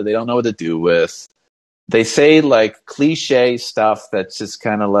field that they don't know what to do with. They say cliche stuff that's just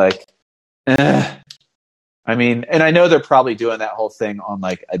kind of I mean, and I know they're probably doing that whole thing on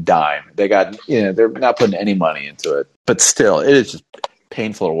a dime. They got, they're not putting any money into it, but still, it is just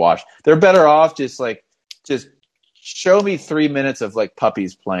painful to watch. They're better off just show me 3 minutes of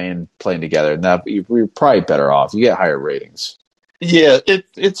puppies playing together. Now you're probably better off. You get higher ratings. Yeah,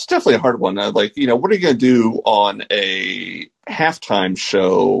 it's definitely a hard one. What are you going to do on a halftime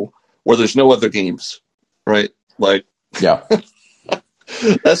show where there's no other games, right? Yeah,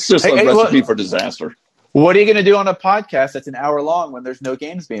 that's just a recipe for disaster. What are you going to do on a podcast that's an hour long when there's no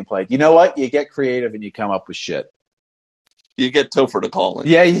games being played? You know what? You get creative and you come up with shit. You get Topher to call in.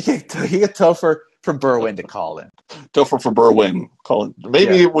 Yeah, you get Topher from Berwyn to call in. Topher from Berwyn calling.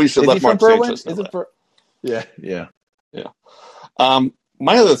 Maybe we should let Mark Sanchez know that. Yeah.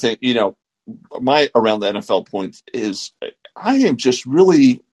 My other thing, my around the NFL point is I am just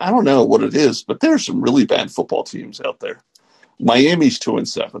really I don't know what it is, but there's some really bad football teams out there. Miami's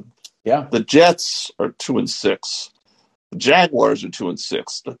 2-7. Yeah. The Jets are 2-6. The Jaguars are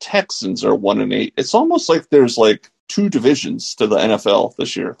 2-6. The Texans are 1-8. It's almost like there's like two divisions to the NFL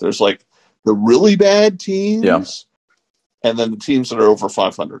this year. There's like the really bad teams, and then the teams that are over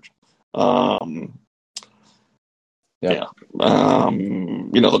 500. The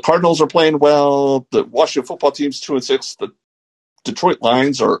Cardinals are playing well. The Washington football team's 2-6. The Detroit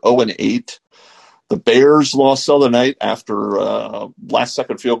Lions are 0-8. The Bears lost the other night after last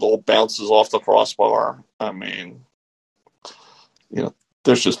second field goal bounces off the crossbar. I mean,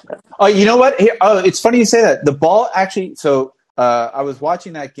 there's just. Oh, you know what? It's funny you say that. The ball actually. So I was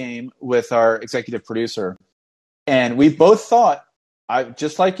watching that game with our executive producer, and we both thought,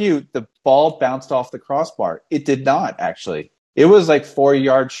 just like you, the ball bounced off the crossbar. It did not actually. It was like 4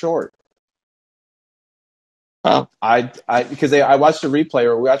 yards short. Wow. Because I watched a replay,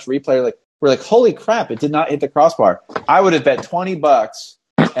 or we watched a replay, we're like, holy crap, it did not hit the crossbar. I would have bet $20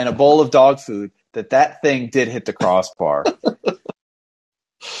 and a bowl of dog food that thing did hit the crossbar.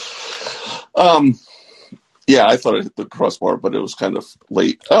 Yeah, I thought it hit the crossbar, but it was kind of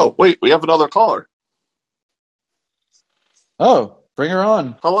late. Oh, wait, we have another caller. Oh, bring her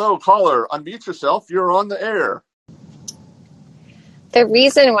on. Hello, caller. Unmute yourself. You're on the air. The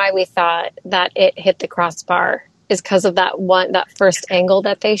reason why we thought that it hit the crossbar is because of that first angle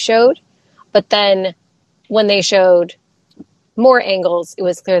that they showed. But then when they showed more angles, it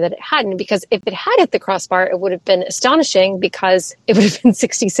was clear that it hadn't, because if it had hit the crossbar, it would have been astonishing because it would have been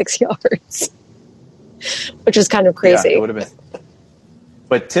 66 yards, which is kind of crazy. Yeah, it would have been.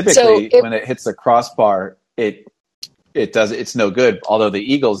 But typically, when it hits the crossbar, it's no good. Although the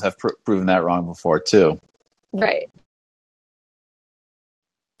Eagles have proven that wrong before too. Right.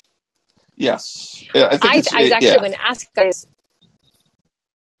 Yes. Yeah, I think I was actually going to ask you guys.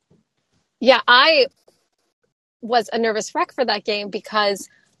 Yeah, I was a nervous wreck for that game because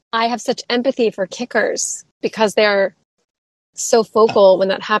I have such empathy for kickers because they're so focal when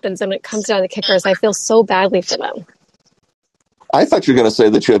that happens. And when it comes down to kickers, I feel so badly for them. I thought you were going to say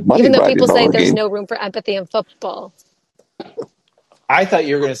that you had money. Even though people say there's no room for empathy in football. I thought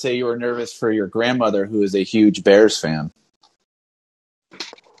you were going to say you were nervous for your grandmother, who is a huge Bears fan.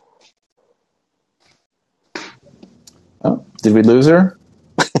 Oh, did we lose her?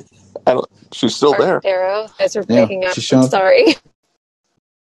 She's still there. Arrow, guys are picking up. Sorry.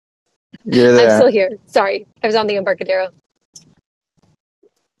 You're there. I'm still here. Sorry. I was on the Embarcadero.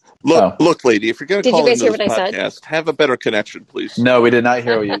 Look, lady, if you're going to call into this podcast, have a better connection, please. No, we did not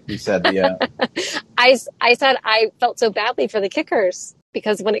hear what you said. Yeah. I said I felt so badly for the kickers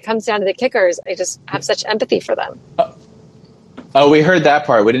because when it comes down to the kickers, I just have such empathy for them. Oh, we heard that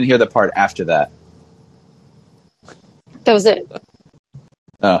part. We didn't hear the part after that. That was it.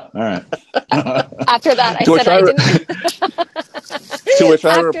 Oh, all right. After that, I said I didn't. To which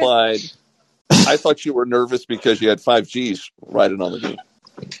I replied, I thought you were nervous because you had 5 Gs riding on the game.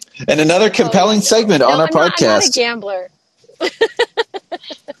 And another compelling segment on our podcast. I'm not a gambler.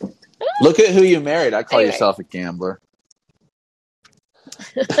 Look at who you married. I call yourself a gambler.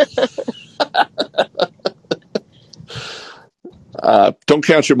 Don't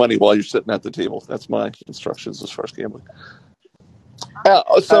count your money while you're sitting at the table. That's my instructions as far as gambling.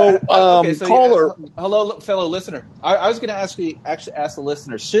 Caller. Hello, fellow listener. I was going to ask the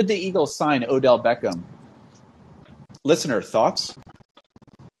listener, should the Eagles sign Odell Beckham? Listener, thoughts?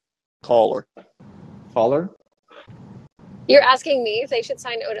 Caller. You're asking me if they should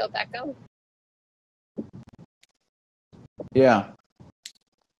sign Odell Beckham? Yeah.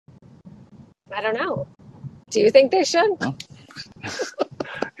 I don't know. Do you think they should? Oh.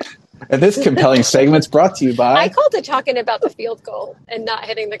 And this compelling segment's brought to you by... I called it talking about the field goal and not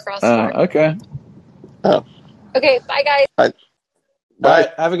hitting the crossbar. Okay. Oh. Okay, bye, guys. Bye. All right,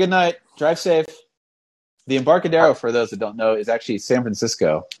 have a good night. Drive safe. The Embarcadero, for those that don't know, is actually San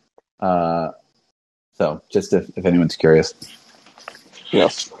Francisco. So, just if anyone's curious.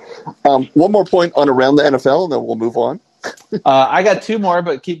 Yes. One more point on Around the NFL, and then we'll move on. I got 2 more,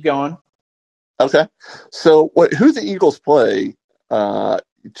 but keep going. Okay. So, who the Eagles play,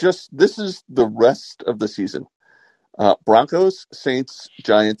 this is the rest of the season. Broncos, Saints,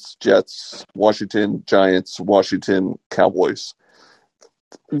 Giants, Jets, Washington, Giants, Washington, Cowboys.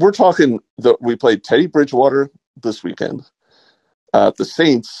 We're talking we played Teddy Bridgewater this weekend. The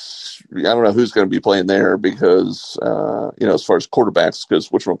Saints, I don't know who's going to be playing there because, as far as quarterbacks,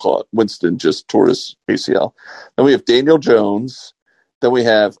 because Winston just tore his ACL. Then we have Daniel Jones. Then we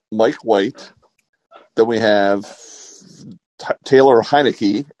have Mike White. Then we have Taylor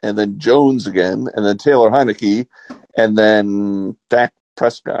Heineke, and then Jones again, and then Taylor Heineke, and then Dak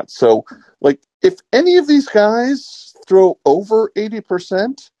Prescott. So, like, if any of these guys throw over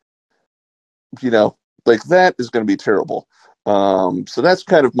 80%, like that is going to be terrible. So that's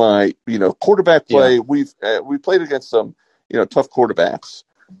kind of my, quarterback play. Yeah. We played against some, tough quarterbacks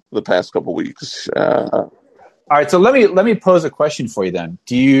the past couple weeks. All right, so let me pose a question for you then.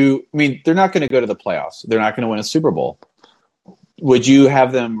 They're not going to go to the playoffs. They're not going to win a Super Bowl. Would you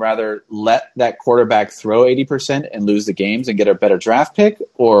have them rather let that quarterback throw 80% and lose the games and get a better draft pick,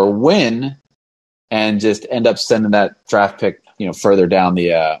 or win and just end up sending that draft pick, further down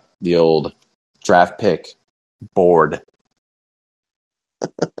the old draft pick board?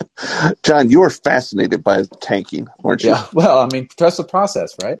 John, you are fascinated by tanking, aren't you? Yeah, well, trust the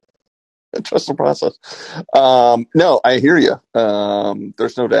process, right? Trust the process. No, I hear you.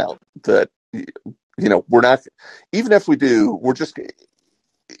 There's no doubt that, we're not, even if we do,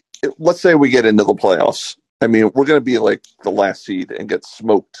 let's say we get into the playoffs. We're going to be like the last seed and get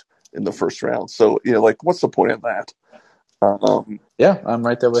smoked in the first round. So, what's the point of that? Yeah, I'm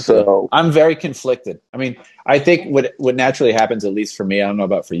right there with you. I'm very conflicted. I think what naturally happens, at least for me, I don't know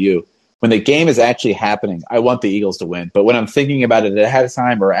about for you, when the game is actually happening, I want the Eagles to win. But when I'm thinking about it ahead of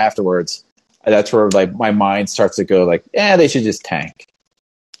time or afterwards, that's where my mind starts to go they should just tank.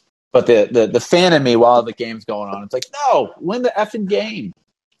 But the fan in me while the game's going on, it's like, no, win the effing game.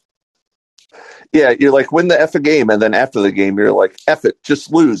 Yeah, you're like, win the effing game, and then after the game, you're like, F it,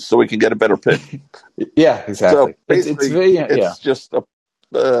 just lose so we can get a better pick. Yeah, exactly. So it's just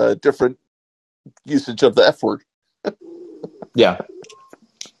a different usage of the F word. Yeah.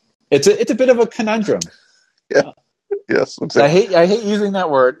 It's a bit of a conundrum. Yeah. Yes. Exactly. I hate using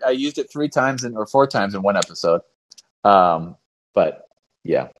that word. I used it 3 times or 4 times in one episode. But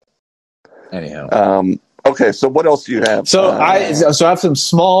yeah. Anyhow. Okay, so what else do you have? So I have some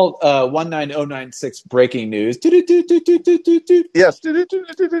small 19096 breaking news. Yes.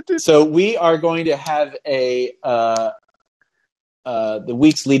 So we are going to have the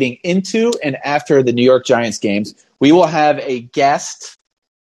weeks leading into and after the New York Giants games. We will have a guest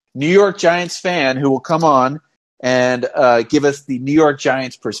New York Giants fan who will come on and give us the New York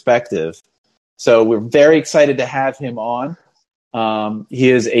Giants perspective. So we're very excited to have him on. He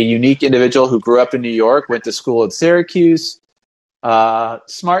is a unique individual who grew up in New York, went to school at Syracuse.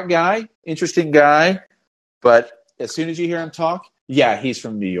 Smart guy, interesting guy. But as soon as you hear him talk, yeah, he's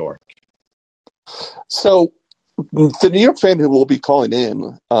from New York. So the New York fan who will be calling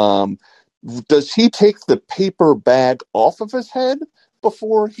in, does he take the paper bag off of his head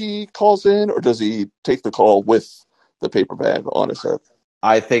before he calls in, or does he take the call with the paper bag on his head?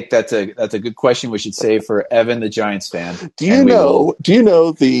 I think that's a good question we should save for Evan, the Giants fan. Do you know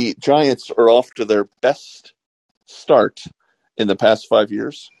the Giants are off to their best start in the past 5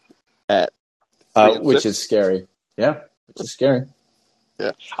 years at which is scary. Yeah, which is scary.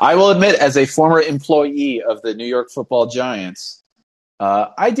 Yeah. I will admit, as a former employee of the New York Football Giants,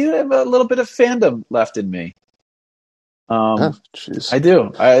 I do have a little bit of fandom left in me. I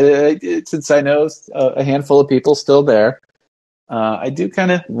do. Since I know a handful of people still there. I do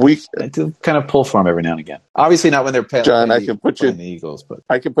kind of pull for them every now and again. Obviously, not when they're playing. John, I can put you the Eagles, but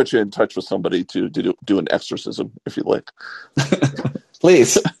I can put you in touch with somebody to do an exorcism if you like.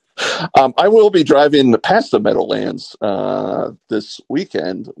 Please. I will be driving past the Meadowlands this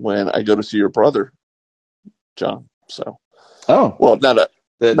weekend when I go to see your brother, John. So, well, the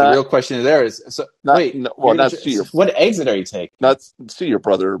real question there is: not see your. What exit are you taking? Not see your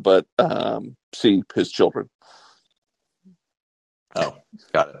brother, but see his children. Oh,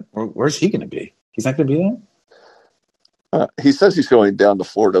 got it. Where's he going to be? He's not going to be there? He says he's going down to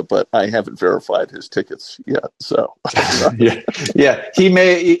Florida, but I haven't verified his tickets yet. So, yeah, he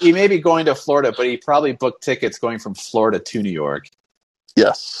may be going to Florida, but he probably booked tickets going from Florida to New York.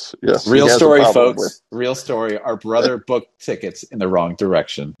 Yes. Real story, folks. Real story. Our brother booked tickets in the wrong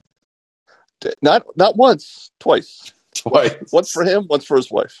direction. Not once, twice. Twice. Once for him, once for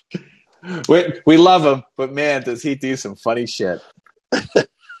his wife. We love him, but man, does he do some funny shit.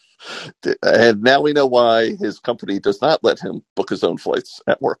 And now we know why his company does not let him book his own flights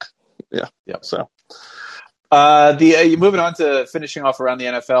at work. Yeah. So, moving on to finishing off around the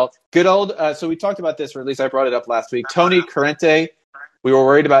NFL. Good old. So we talked about this, or at least I brought it up last week. Tony Corrente. We were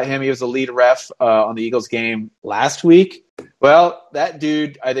worried about him. He was the lead ref on the Eagles game last week. Well, that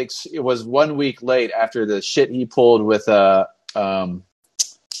dude, I think it was 1 week late after the shit he pulled with the Bears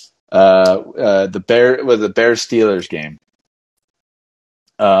Steelers game.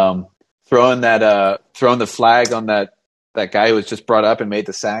 Throwing the flag on that guy who was just brought up and made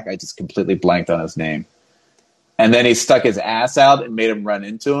the sack. I just completely blanked on his name. And then he stuck his ass out and made him run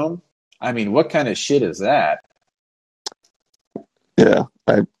into him. I mean, what kind of shit is that? Yeah,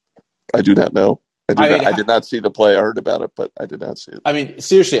 I do not know. I did not see the play. I heard about it, but I did not see it. I mean,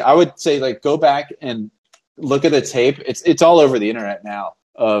 seriously, I would say like go back and look at the tape. It's all over the internet now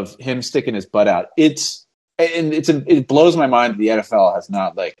of him sticking his butt out. It blows my mind that the NFL has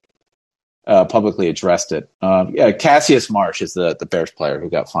not publicly addressed it. Cassius Marsh is the Bears player who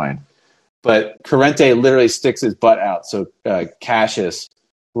got fined, but Corrente literally sticks his butt out, so Cassius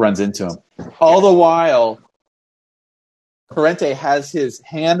runs into him. All the while, Corrente has his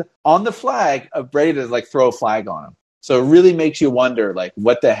hand on the flag, ready to throw a flag on him. So it really makes you wonder,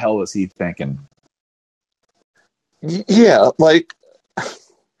 what the hell was he thinking? Yeah,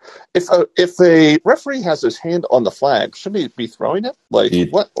 if a referee has his hand on the flag, shouldn't he be throwing it? What?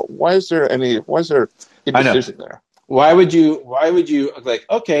 Why is there indecision there? Why would you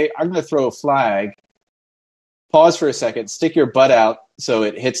okay, I'm going to throw a flag, pause for a second, stick your butt out so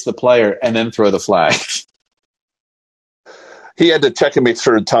it hits the player, and then throw the flag? He had to check and make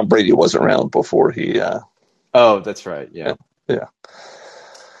sure Tom Brady wasn't around before he... Oh, that's right. Yeah. Yeah.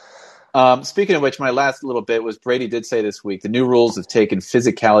 Speaking of which, my last little bit was Brady did say this week the new rules have taken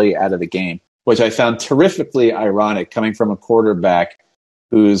physicality out of the game, which I found terrifically ironic coming from a quarterback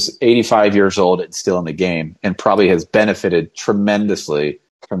who's 85 years old and still in the game and probably has benefited tremendously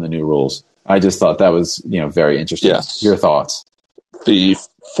from the new rules. I just thought that was, very interesting. Yes. Your thoughts? The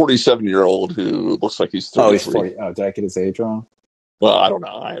 47-year-old who looks like he's 33. Oh, he's 40. Oh, did I get his age wrong? Well, I don't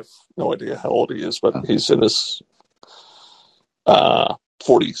know. I have no idea how old he is, but he's in his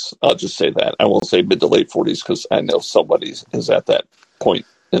 40s. I'll just say that. I won't say mid to late 40s because I know somebody is at that point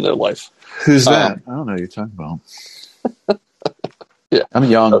in their life. Who's that? I don't know who you're talking about. Yeah. I'm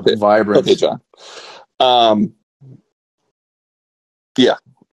young, vibrant. Okay, John. Yeah.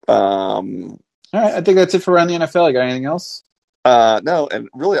 All right. I think that's it for around the NFL. You got anything else? No, and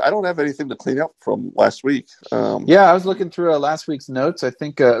really, I don't have anything to clean up from last week. Yeah, I was looking through last week's notes. I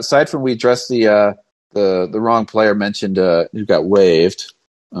think aside from we addressed the wrong player mentioned who got waived.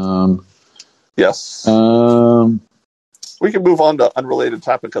 Yes. We can move on to unrelated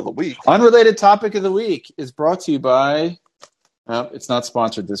topic of the week. Unrelated topic of the week is brought to you by. It's not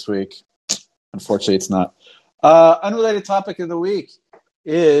sponsored this week. Unfortunately, it's not. Unrelated topic of the week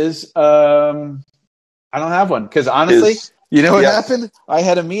is I don't have one because honestly. You know what happened? I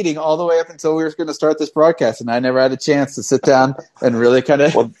had a meeting all the way up until we were going to start this broadcast, and I never had a chance to sit down and really kind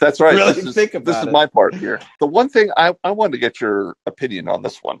of that's right. Really think about it. This is my part here. The one thing I wanted to get your opinion on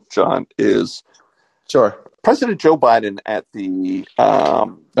this one, John, is sure. President Joe Biden at the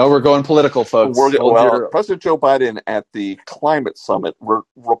we're going political, folks. President Joe Biden at the climate summit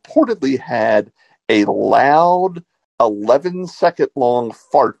reportedly had a loud 11-second long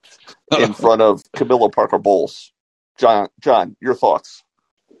fart in front of Camilla Parker Bowles. John, your thoughts?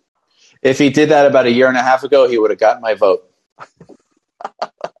 If he did that about a year and a half ago, he would have gotten my vote.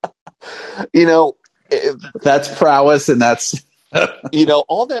 That's prowess, and that's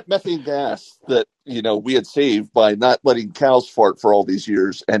all that methane gas that we had saved by not letting cows fart for all these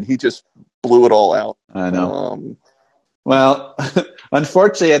years, and he just blew it all out. I know. Well,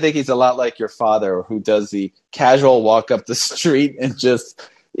 unfortunately, I think he's a lot like your father, who does the casual walk up the street and just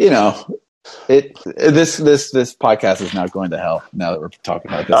This podcast is now going to hell. Now that we're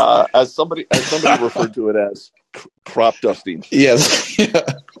talking about this, as somebody referred to it as crop dusting. Yes. Yeah.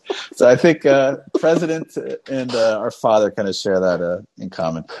 So I think President and our father kind of share that in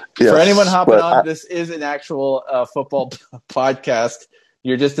common. Yes, for anyone hopping on, this is an actual football podcast.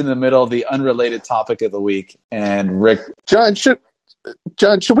 You're just in the middle of the unrelated topic of the week, and Rick, John, should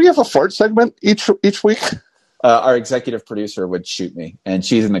we have a fart segment each week? Our executive producer would shoot me, and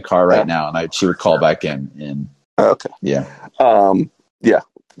she's in the car right now, and she would call back in. Okay. Yeah. Yeah.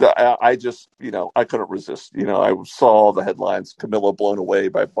 I just, I couldn't resist. I saw the headlines: Camilla blown away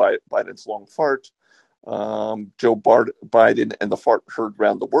by Biden's long fart. Joe Biden and the fart heard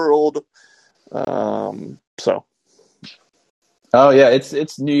around the world. So. Oh yeah,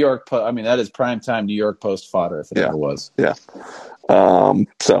 it's New York. That is primetime New York Post fodder if it ever was. Yeah.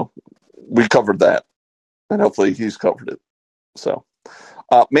 So we covered that. And hopefully he's covered it. So,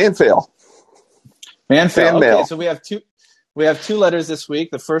 man fail. Okay, so we have two letters this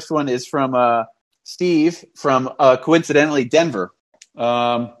week. The first one is from Steve from coincidentally Denver.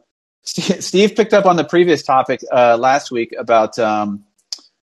 Steve picked up on the previous topic last week about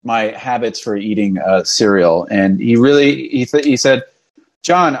my habits for eating cereal, and he said,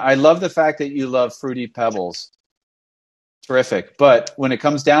 "John, I love the fact that you love Fruity Pebbles. Terrific, but when it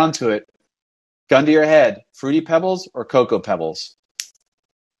comes down to it, gun to your head, Fruity Pebbles or Cocoa Pebbles?"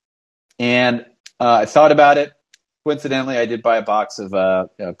 And I thought about it. Coincidentally, I did buy a box of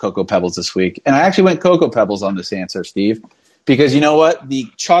Cocoa Pebbles this week. And I actually went Cocoa Pebbles on this answer, Steve. because you know what? The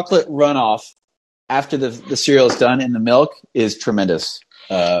chocolate runoff after the cereal is done in the milk is tremendous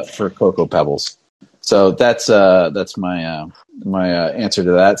for Cocoa Pebbles. So that's my answer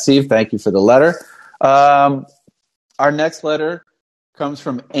to that. Steve, thank you for the letter. Our next letter comes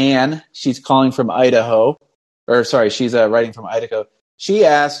from Anne. She's calling from Idaho. Or sorry, she's writing from Idaho. She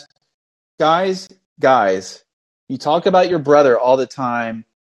asks, guys, you talk about your brother all the time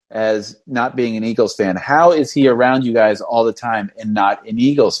as not being an Eagles fan. How is he around you guys all the time and not an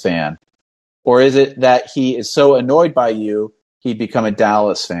Eagles fan? Or is it that he is so annoyed by you, he'd become a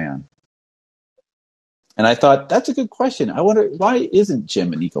Dallas fan? And I thought, that's a good question. I wonder, why isn't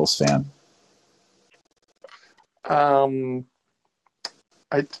Jim an Eagles fan?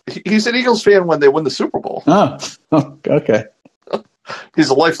 He's an Eagles fan when they win the Super Bowl. Oh, okay. He's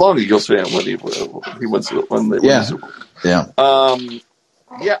a lifelong Eagles fan when they win the Super Bowl. Yeah.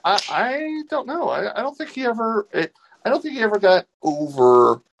 I don't know. I don't think he ever got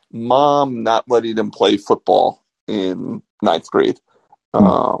over mom not letting him play football in 9th grade.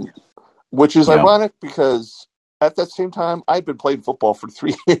 Which is ironic because at that same time, I'd been playing football for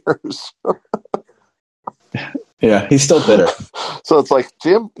 3 years. Yeah, he's still bitter. So it's like,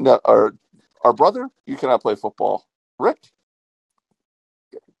 Jim, our brother, you cannot play football. Rick,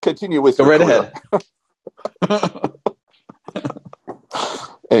 continue with Go right ahead.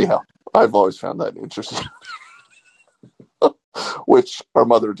 Anyhow, I've always found that interesting, which our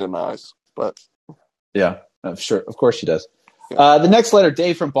mother denies. But yeah, I'm sure. Of course she does. The next letter,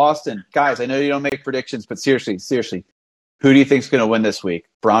 Dave from Boston. Guys, I know you don't make predictions, but seriously, who do you think is going to win this week?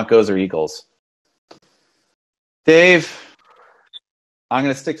 Broncos or Eagles? Dave, I'm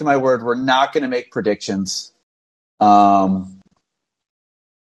going to stick to my word. We're not going to make predictions. But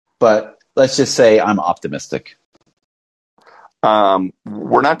let's just say I'm optimistic. We're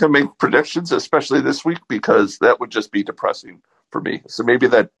not going to make predictions, especially this week, because that would just be depressing for me. So maybe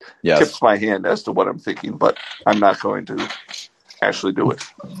that tips my hand as to what I'm thinking, but I'm not going to actually do it.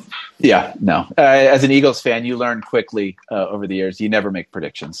 Yeah, no. As an Eagles fan, you learn quickly over the years. You never make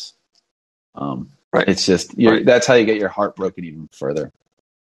predictions. Right. It's just that's how you get your heart broken even further.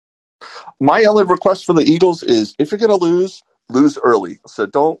 My only request for the Eagles is if you're going to lose early. So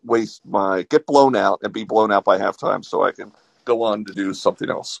don't get blown out and be blown out by halftime so I can go on to do something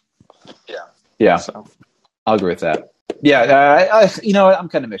else. Yeah. So. I'll agree with that. Yeah, you know what? I'm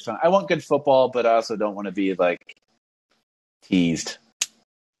kind of mixed on. I want good football, but I also don't want to be teased.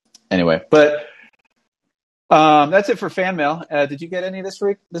 Anyway, but that's it for fan mail. Did you get any this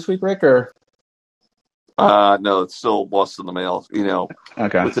week, Rick? Or no, it's still lost in the mail.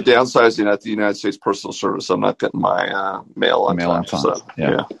 Okay. With the downsizing at the United States Postal Service, I'm not getting my mail on time. So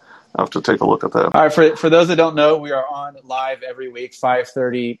yeah, I'll have to take a look at that. All right, for those that don't know, we are on live every week,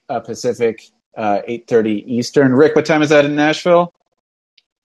 5:30 Pacific, 8:30 Eastern. Rick, what time is that in Nashville?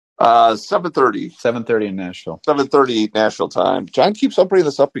 7:30. 7:30 in Nashville. 7:30 Nashville time. John keeps on bringing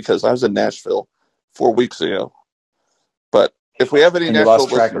this up because I was in Nashville 4 weeks ago. But if we have any Nashville lost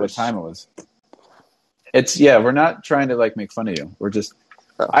track of what time it was. We're not trying to make fun of you. We're just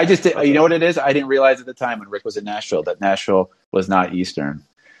you know what it is? I didn't realize at the time when Rick was in Nashville that Nashville was not Eastern.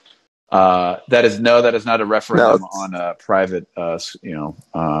 That is not a referendum on a private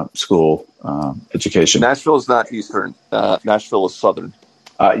school education. Nashville is not Eastern. Nashville is Southern.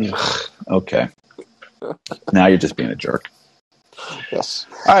 Okay. Now you're just being a jerk. Yes.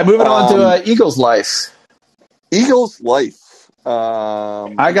 All right, moving on to Eagles Life. Eagles Life.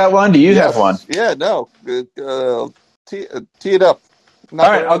 I got one. Do you have one? Yeah, no. Tee it up. All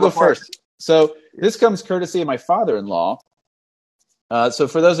right, I'll go first. So this comes courtesy of my father-in-law. So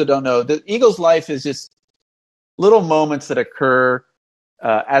for those that don't know, the Eagles Life is just little moments that occur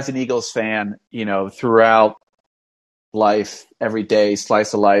as an Eagles fan, throughout life, every day,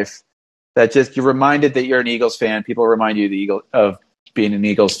 slice of life, that just you're reminded that you're an Eagles fan. People remind you of being an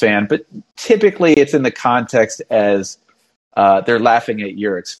Eagles fan, but typically it's in the context as they're laughing at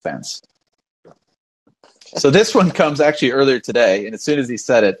your expense. So this one comes actually earlier today, and as soon as he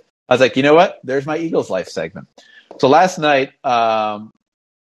said it, I was like, you know what? There's my Eagles Life segment. So last night, my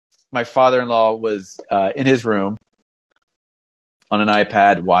father-in-law was in his room on an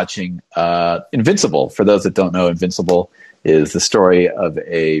iPad watching Invincible. For those that don't know, Invincible is the story of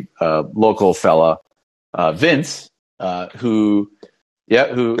a local fella, Vince, who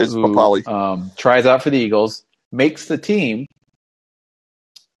tries out for the Eagles, makes the team,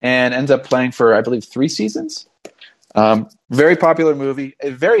 and ends up playing for, I believe, 3 seasons. Very popular movie,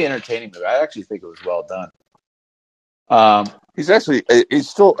 a very entertaining movie. I actually think it was well done. He's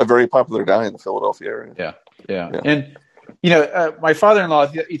still a very popular guy in the Philadelphia area. Yeah. And my father-in-law,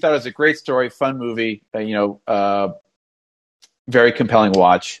 he thought it was a great story, fun movie. very compelling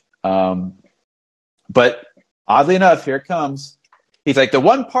watch. But oddly enough, here it comes. He's like, the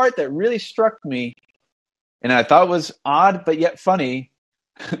one part that really struck me and I thought was odd but yet funny,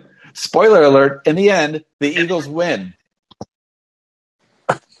 spoiler alert, in the end, the Eagles win.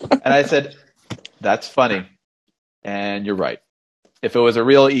 And I said, that's funny. And you're right. If it was a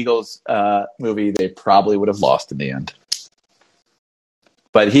real Eagles movie, they probably would have lost in the end.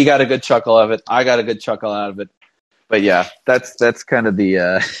 But he got a good chuckle out of it. I got a good chuckle out of it. But yeah, that's kind of the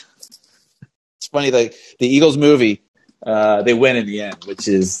it's funny, like the Eagles movie, they win in the end, which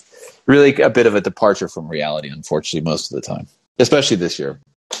is really a bit of a departure from reality, unfortunately, most of the time, especially this year.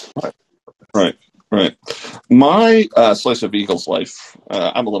 Right. My slice of Eagles life,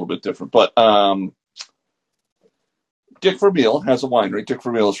 I'm a little bit different, but Dick Vermeil has a winery. Dick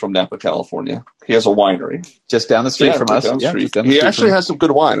Vermeil is from Napa, California. He has a winery just down the street from us. Down the street. He actually has some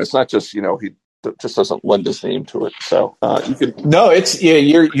good wine. It's not just, he just doesn't lend his name to it. So you can. No, it's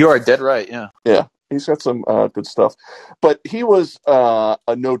you are dead right. Yeah. Yeah. He's got some good stuff, but he was a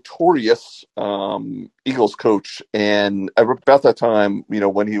notorious Eagles coach, and about that time,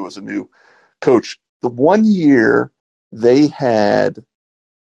 when he was a new coach, the one year they had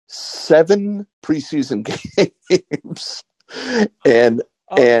 7 preseason games, and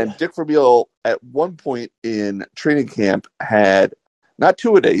Dick Vermeil at one point in training camp had not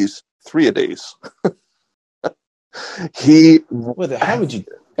 2-a-days, 3-a-days. How would you?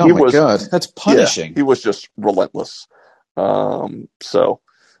 Oh my God, that's punishing. Yeah, he was just relentless. Yeah,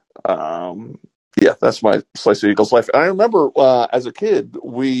 that's my slice of Eagles life. And I remember as a kid,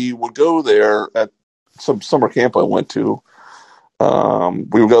 we would go there at some summer camp I went to.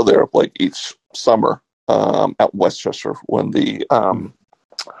 We would go there like each summer at Westchester when the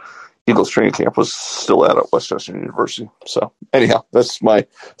Eagles training camp was still out at Westchester University. So anyhow, that's my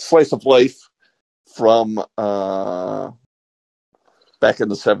slice of life from back in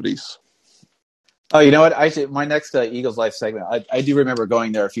the 70s. Oh, you know what? My next Eagles Life segment, I do remember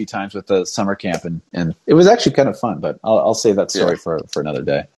going there a few times with the summer camp, and it was actually kind of fun, but I'll save that story for another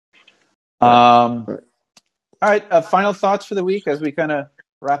day. All right, final thoughts for the week as we kind of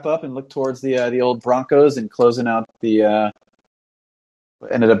wrap up and look towards the old Broncos and closing out the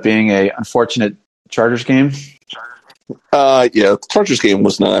ended up being a unfortunate Chargers game. The Chargers game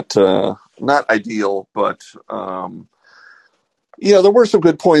was not ideal, but there were some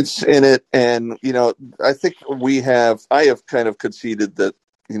good points in it, and I think I have kind of conceded that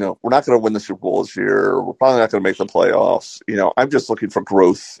we're not going to win the Super Bowl this year. We're probably not going to make the playoffs. I'm just looking for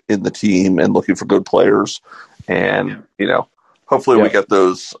growth in the team and looking for good players, and hopefully we get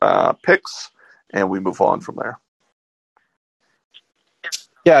those picks and we move on from there.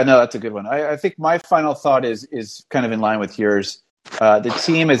 Yeah, no, that's a good one. I think my final thought is kind of in line with yours. The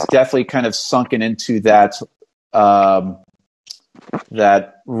team is definitely kind of sunken into that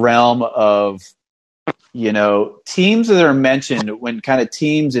that realm of, teams that are mentioned when kind of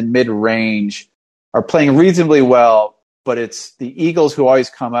teams in mid-range are playing reasonably well, but it's the Eagles who always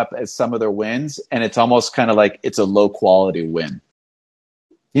come up as some of their wins, and it's almost kind of like it's a low-quality win.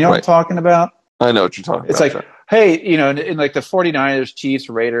 You know what I'm talking about? I know what you're talking about. It's like, hey, in like the 49ers, Chiefs,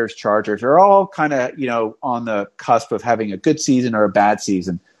 Raiders, Chargers are all kind of, on the cusp of having a good season or a bad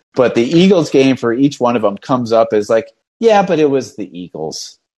season. But the Eagles game for each one of them comes up as like, yeah, but it was the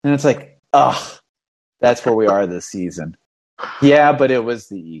Eagles. And it's like, that's where we are this season. Yeah, but it was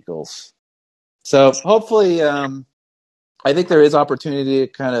the Eagles. So hopefully, I think there is opportunity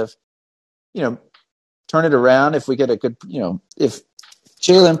to kind of, turn it around if we get a good, if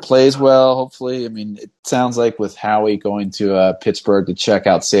Jalen plays well, hopefully. I mean, it sounds like with Howie going to Pittsburgh to check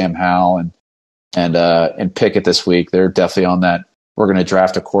out Sam Howell and Pickett this week, they're definitely on that. We're going to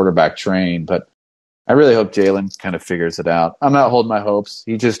draft a quarterback train, but I really hope Jalen kind of figures it out. I'm not holding my hopes.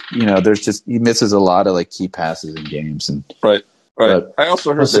 He just, he misses a lot of like key passes in games. And right. But I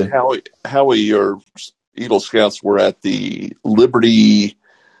also heard that Howie, your Eagle scouts were at the Liberty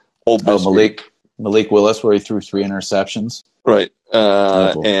Old Miss. Malik Willis, where he threw 3 interceptions. Right.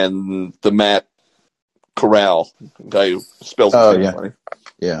 And the Matt Corral guy who spells his name funny.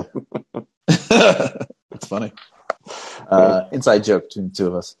 Yeah. It's funny. Inside joke between the two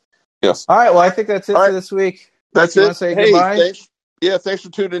of us. Yes. All right. Well, I think that's it for this week. That's it. Say goodbye? Thanks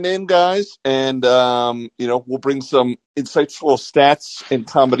for tuning in, guys. And, we'll bring some insightful stats and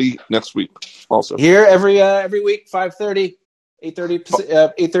comedy next week also. Here every week, 5:30,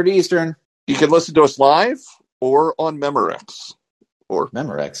 8:30 Eastern. You can listen to us live or on Memorex. Or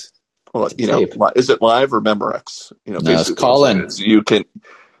Memorex. Well, is it live or Memorex? No, it's Call-In.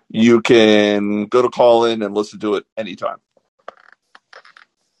 You can go to Call-In and listen to it anytime.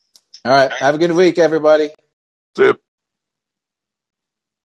 All right. Have a good week, everybody. See you.